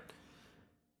 all right.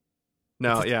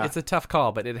 No, It's a tough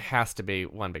call, but it has to be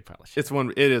one big pile of shit. It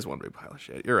is one big pile of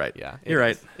shit. You're right. Yeah, you're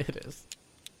right. It is.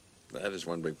 That is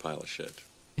one big pile of shit.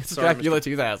 It's Sorry, Dracula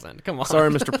 2000. Come on. Sorry,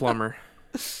 Mr. Plummer.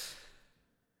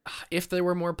 If there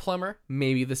were more Plummer,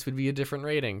 maybe this would be a different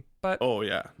rating. But Oh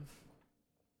yeah,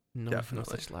 no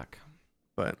definitely. such luck.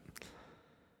 but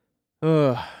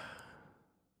too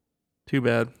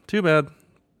bad.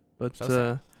 But So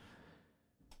sad.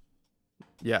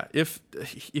 yeah, if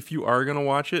you are gonna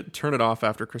watch it, turn it off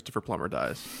after Christopher Plummer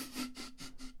dies.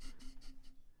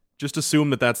 Just assume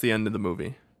that that's the end of the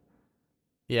movie.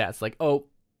 Yeah, it's like, oh,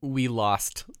 we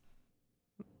lost.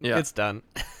 Yeah, It's done.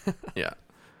 yeah.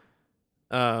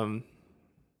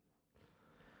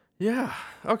 Yeah.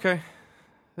 Okay.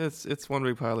 It's one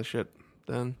big pile of shit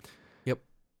then. Yep.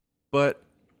 But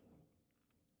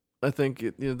I think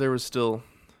there was still.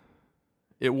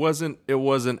 It wasn't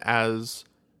as.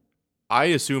 I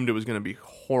assumed it was going to be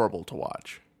horrible to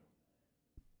watch.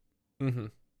 Mm-hmm.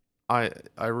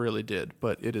 I really did,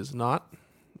 but it is not.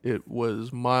 It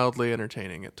was mildly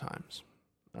entertaining at times.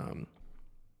 And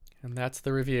that's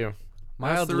the review. That's the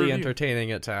Mildly review.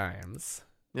 entertaining at times.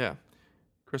 Yeah.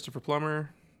 Christopher Plummer,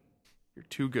 you're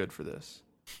too good for this.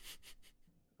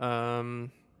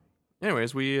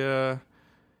 Anyways, we do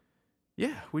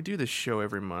this show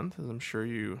every month, as I'm sure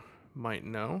you might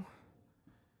know.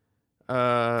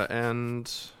 And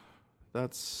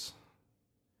that's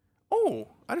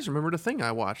I just remembered a thing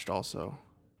I watched also.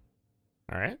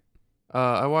 All right.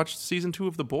 I watched season 2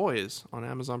 of The Boys on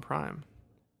Amazon Prime.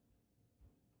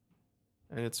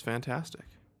 And it's fantastic.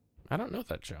 I don't know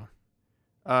that show.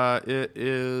 It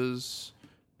is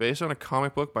based on a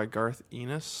comic book by Garth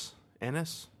Ennis. And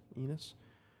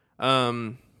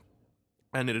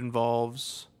it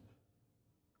involves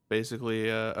basically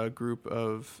a group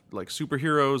of like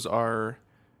superheroes are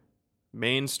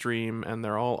mainstream and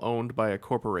they're all owned by a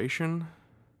corporation.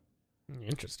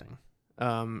 Interesting.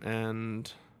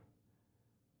 And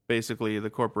basically the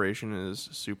corporation is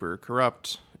super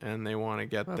corrupt and they want to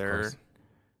get Of their course.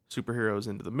 superheroes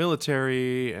into the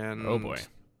military and Oh, boy.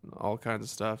 all kinds of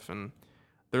stuff. And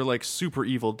they're like super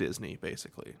evil Disney,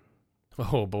 basically.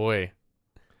 Oh boy.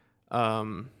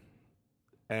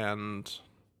 And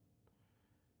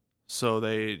so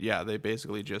they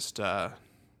basically just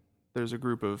there's a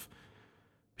group of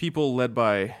people led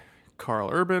by Carl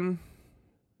Urban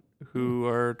who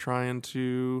are trying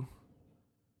to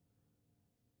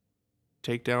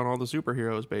take down all the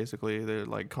superheroes. Basically, they're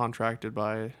like contracted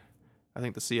by I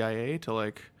think the CIA to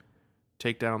like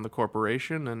take down the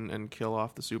corporation and kill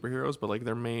off the superheroes, but like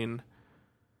their main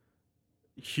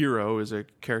hero is a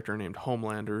character named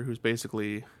Homelander, who's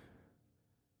basically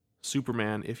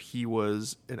Superman if he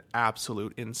was an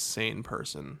absolute insane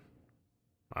person,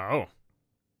 Oh,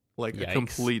 like a Yikes.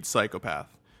 complete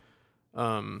psychopath.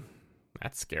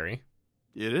 that's scary.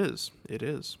 It is.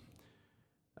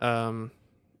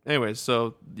 Anyways,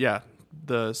 so yeah,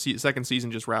 the second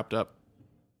season just wrapped up,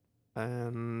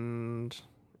 and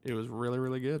it was really,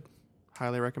 really good.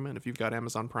 Highly recommend if you've got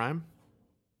Amazon Prime.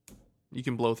 You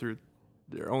can blow through.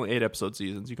 There are only 8 episode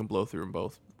seasons. You can blow through them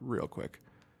both real quick.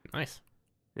 Nice.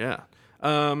 Yeah.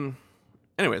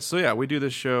 Anyways, so yeah, we do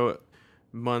this show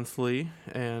monthly,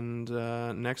 and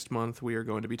next month we are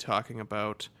going to be talking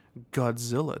about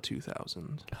Godzilla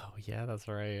 2000. Oh yeah, that's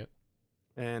right.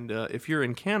 And if you're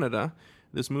in Canada,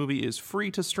 this movie is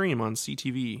free to stream on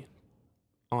CTV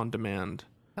on demand.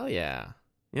 Hell yeah.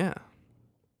 Yeah.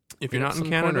 If you're not in some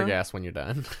Canada, corner gas when you're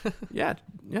done. yeah,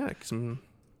 some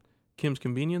Kim's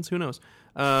Convenience. Who knows?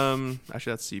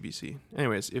 Actually, that's CBC.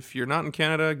 Anyways, if you're not in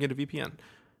Canada, get a VPN.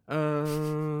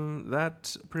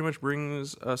 That pretty much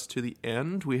brings us to the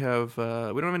end. We don't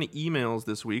have any emails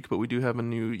this week, but we do have a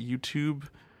new YouTube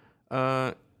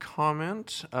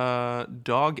comment.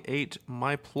 Dog ate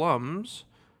my plums.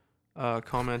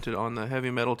 Commented on the Heavy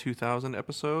Metal 2000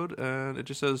 episode, and it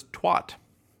just says twat.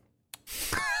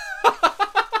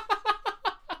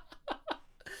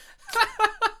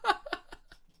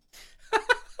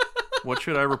 What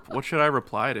should I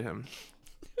reply to him?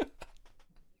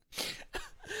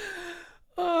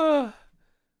 Oh,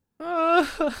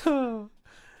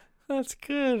 that's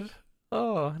good.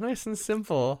 Oh, nice and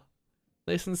simple.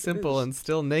 Nice and simple and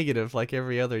still negative like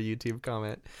every other YouTube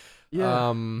comment.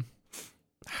 Yeah.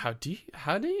 How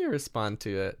do you respond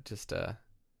to it? Just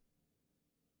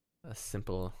A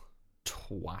simple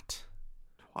twat.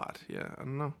 Twat, yeah, I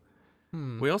don't know.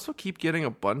 Hmm. We also keep getting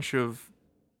a bunch of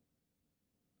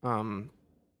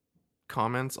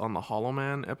comments on the Hollow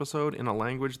Man episode in a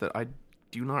language that I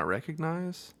do not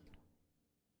recognize.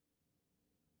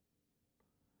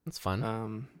 That's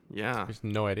fun. Yeah, There's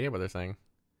no idea what they're saying.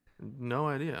 no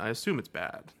idea. I assume it's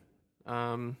bad.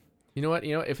 You know what?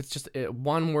 If it's just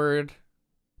one word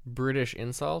British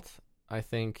insult, I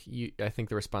think the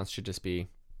response should just be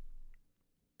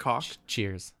Cock.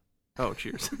 cheers. Oh,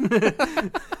 cheers.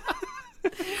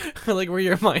 Like where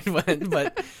your mind went,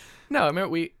 but no, I remember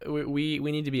we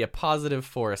need to be a positive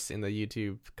force in the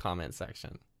YouTube comment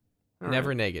section. All Never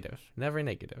right. negative. Never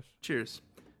negative. Cheers.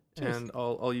 Cheers. And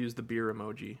I'll use the beer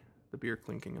emoji, the beer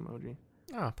clinking emoji.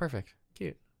 Oh, perfect.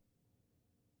 Cute.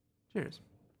 Cheers.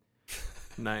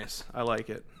 Nice. I like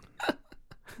it.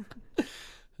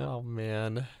 Oh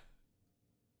man.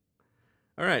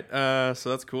 All right. So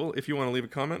that's cool. If you want to leave a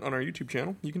comment on our YouTube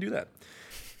channel, you can do that.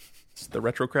 It's the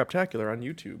Retro Craptacular on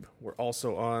YouTube. We're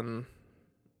also on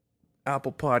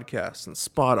Apple Podcasts and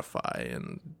Spotify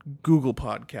and Google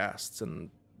Podcasts and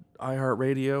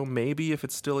iHeartRadio. Maybe if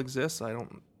it still exists. I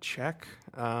don't check.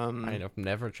 I've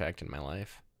never checked in my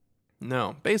life.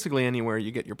 No. Basically anywhere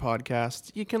you get your podcasts,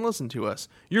 you can listen to us.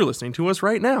 You're listening to us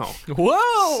right now.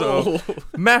 Whoa! So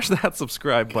mash that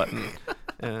subscribe button,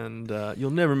 and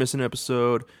you'll never miss an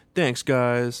episode. Thanks,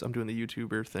 guys. I'm doing the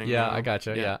YouTuber thing. Yeah, now. I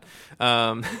gotcha. Yeah.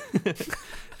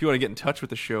 If you want to get in touch with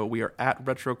the show, we are at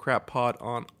Retro Crap Pod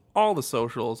on all the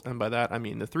socials, and by that I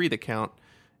mean the three that count: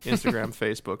 Instagram,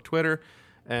 Facebook, Twitter.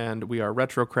 And we are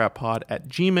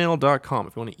retrocrappod@gmail.com.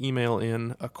 If you want to email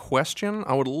in a question,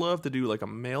 I would love to do like a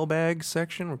mailbag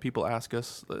section where people ask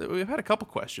us. We've had a couple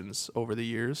questions over the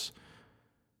years.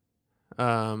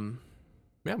 Yeah,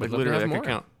 Like we'd love to literally, have more.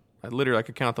 I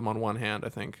could count them on one hand, I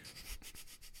think.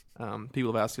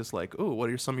 People have asked us like, "Oh, what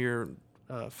are some of your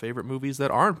favorite movies that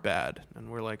aren't bad?"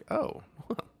 And we're like, "Oh,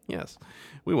 well, yes,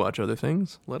 we watch other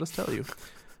things. Let us tell you."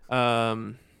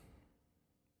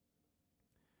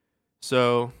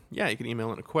 So yeah, you can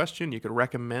email in a question. You could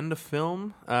recommend a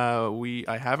film.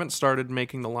 I haven't started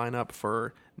making the lineup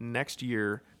for next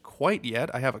year quite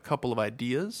yet. I have a couple of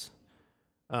ideas,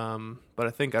 but I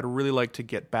think I'd really like to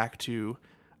get back to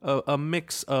a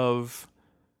mix of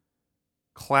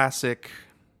classic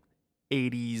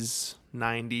 80s,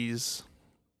 90s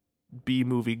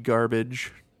B-movie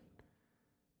garbage,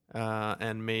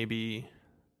 and maybe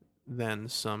then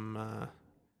some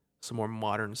more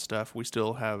modern stuff. We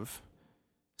still have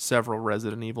several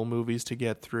Resident Evil movies to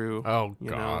get through. Oh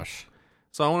you know. gosh.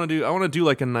 So I want to do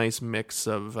like a nice mix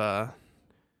of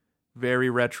very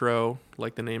retro,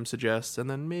 like the name suggests, and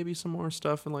then maybe some more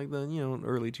stuff in like the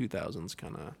early 2000s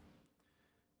kind of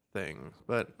thing.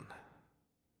 But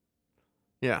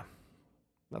yeah,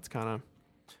 that's kind of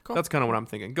Cool. what I'm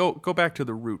thinking. Go back to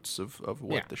the roots of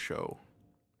what Yeah. the show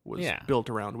was Yeah. built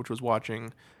around, which was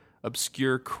watching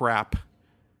obscure crap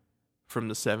from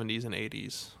the 70s and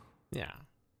 80s. Yeah.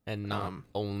 And not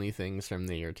only things from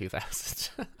the year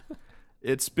 2000.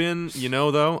 It's been,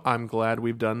 though, I'm glad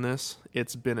we've done this.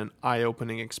 It's been an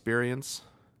eye-opening experience.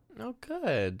 Oh,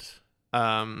 good.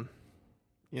 In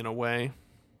a way.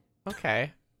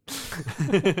 Okay.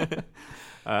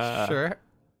 Uh, Sure.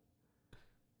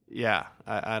 Yeah,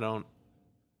 I don't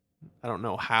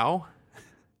know how,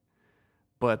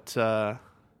 but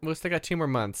We'll still got 2 more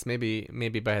months. Maybe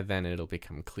by then it'll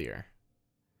become clear.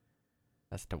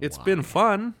 As to it's why. been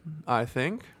fun, I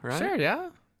think, right? Sure,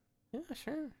 yeah. Yeah,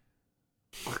 sure.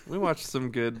 We watched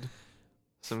some good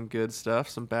stuff,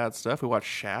 some bad stuff. We watched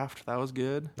Shaft. That was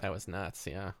good. That was nuts,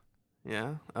 yeah.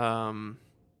 Yeah.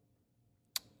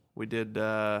 We did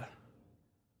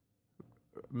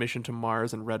Mission to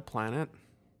Mars and Red Planet.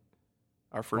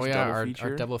 Our first double feature.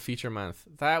 Our double feature month.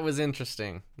 That was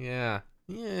interesting. Yeah.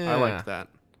 Yeah. I liked that.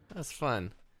 That was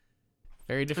fun.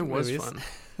 Very different It was movies. fun.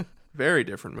 Very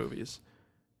different movies.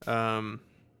 But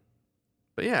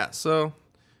yeah, so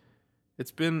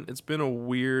it's been a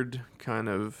weird kind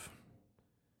of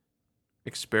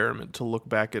experiment to look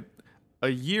back at a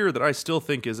year that I still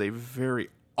think is a very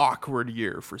awkward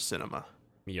year for cinema.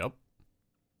 Yep.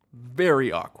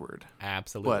 Very awkward.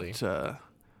 Absolutely. But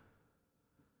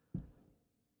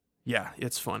yeah,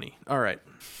 it's funny. All right.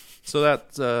 So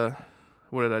that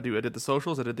what did I do? I did the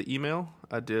socials, I did the email,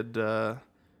 I did the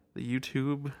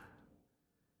YouTube.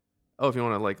 Oh, if you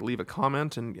want to like leave a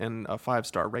comment and a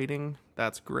 5-star rating,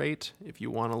 that's great. If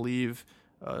you want to leave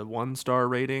a 1-star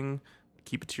rating,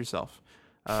 keep it to yourself.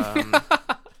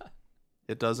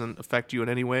 It doesn't affect you in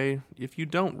any way if you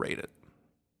don't rate it.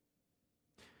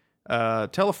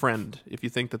 Tell a friend if you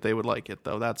think that they would like it,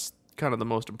 though. That's kind of the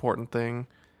most important thing.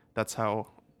 That's how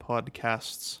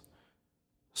podcasts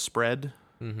spread,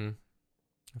 Mm-hmm.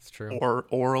 That's true. or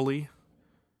orally,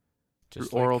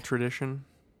 Just through oral like tradition.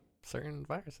 certain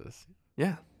viruses.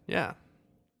 Yeah, yeah,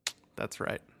 that's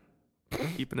right.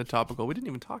 Keeping it topical. We didn't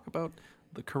even talk about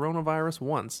the coronavirus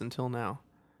once until now.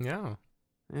 Yeah.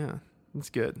 Yeah, it's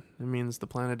good. It means the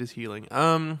planet is healing.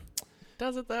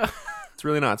 Does it though? It's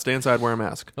really not. Stay inside, wear a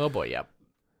mask. Oh boy, yep.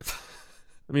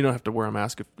 I mean, you don't have to wear a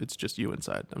mask if it's just you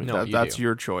inside. I mean, No, you that's do.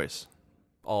 your choice.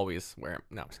 Always wear.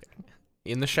 No, I'm just kidding.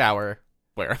 In the shower,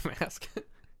 wear a mask.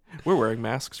 We're wearing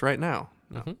masks right now.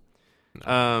 Mhm.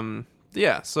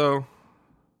 Yeah. So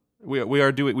we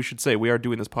are doing. We should say we are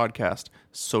doing this podcast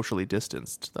socially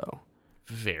distanced, though.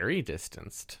 Very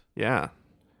distanced. Yeah,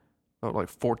 about like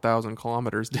 4,000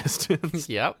 kilometers distance.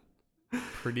 Yep.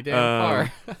 Pretty damn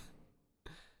far.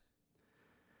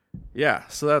 Yeah.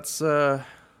 So that's the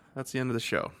end of the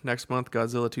show. Next month,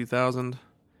 Godzilla 2000.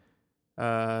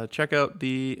 Check out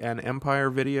the An Empire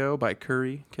video by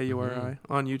Curry, Kuri,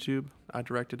 on YouTube. I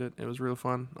directed it. It was real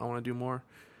fun. I want to do more.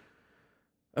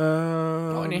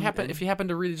 And if you happen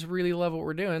to really love what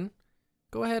we're doing,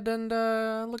 go ahead and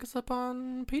look us up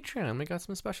on Patreon. We got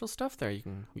some special stuff there. You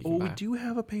can we buy. do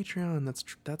have a Patreon.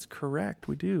 That's correct.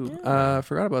 We do. Yeah.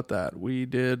 Forgot about that. We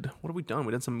did. What have we done?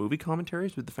 We did some movie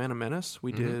commentaries with the Phantom Menace.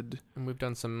 We did. And we've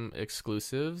done some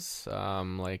exclusives,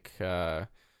 like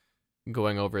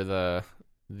going over the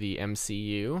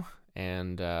MCU,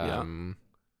 and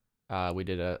we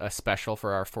did a special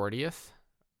for our 40th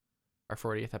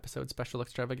episode special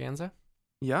extravaganza.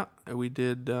 Yeah, we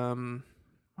did.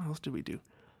 What else did we do?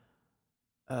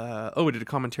 We did a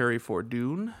commentary for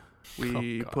Dune.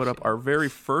 We put up our very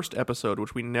first episode,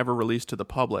 which we never released to the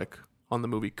public, on the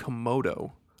movie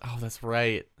Komodo. Oh, that's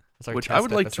right. That's our Which test I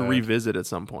would like to episode. revisit at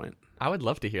some point. I would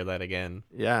love to hear that again.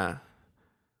 Yeah.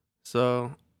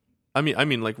 So, I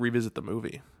mean, like revisit the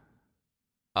movie.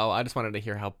 Oh, I just wanted to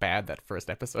hear how bad that first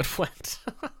episode went.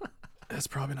 That's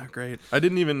probably not great. I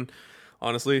didn't even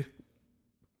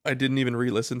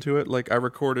re-listen to it. Like, I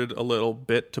recorded a little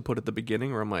bit to put at the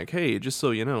beginning where I'm like, hey, just so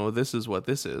you know, this is what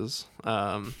this is.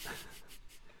 To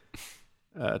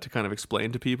kind of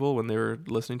explain to people when they were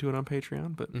listening to it on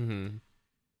Patreon. But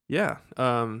yeah,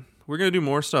 we're going to do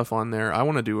more stuff on there. I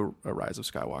want to do a Rise of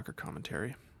Skywalker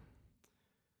commentary.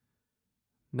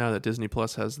 Now that Disney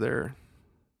Plus has their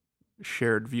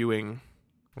shared viewing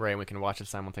Right, we can watch it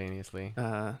simultaneously.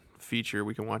 feature,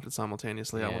 we can watch it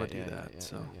simultaneously. I want to do that.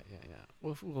 Yeah.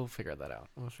 We'll figure that out.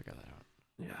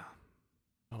 Yeah.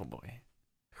 Oh boy.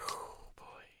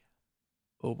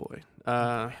 Oh boy.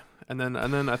 And then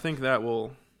I think I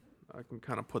can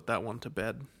kind of put that one to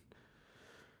bed.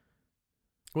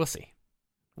 We'll see.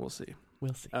 We'll see.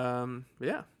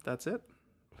 Yeah, that's it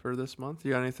for this month.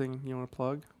 You got anything you want to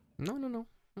plug? No.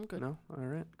 I'm good. No? All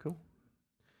right, cool.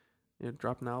 You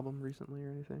dropped an album recently or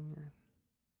anything?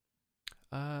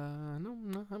 No,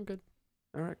 I'm good.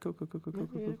 All right, cool. Tight.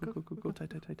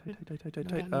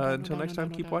 Until next time,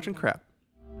 keep watching crap.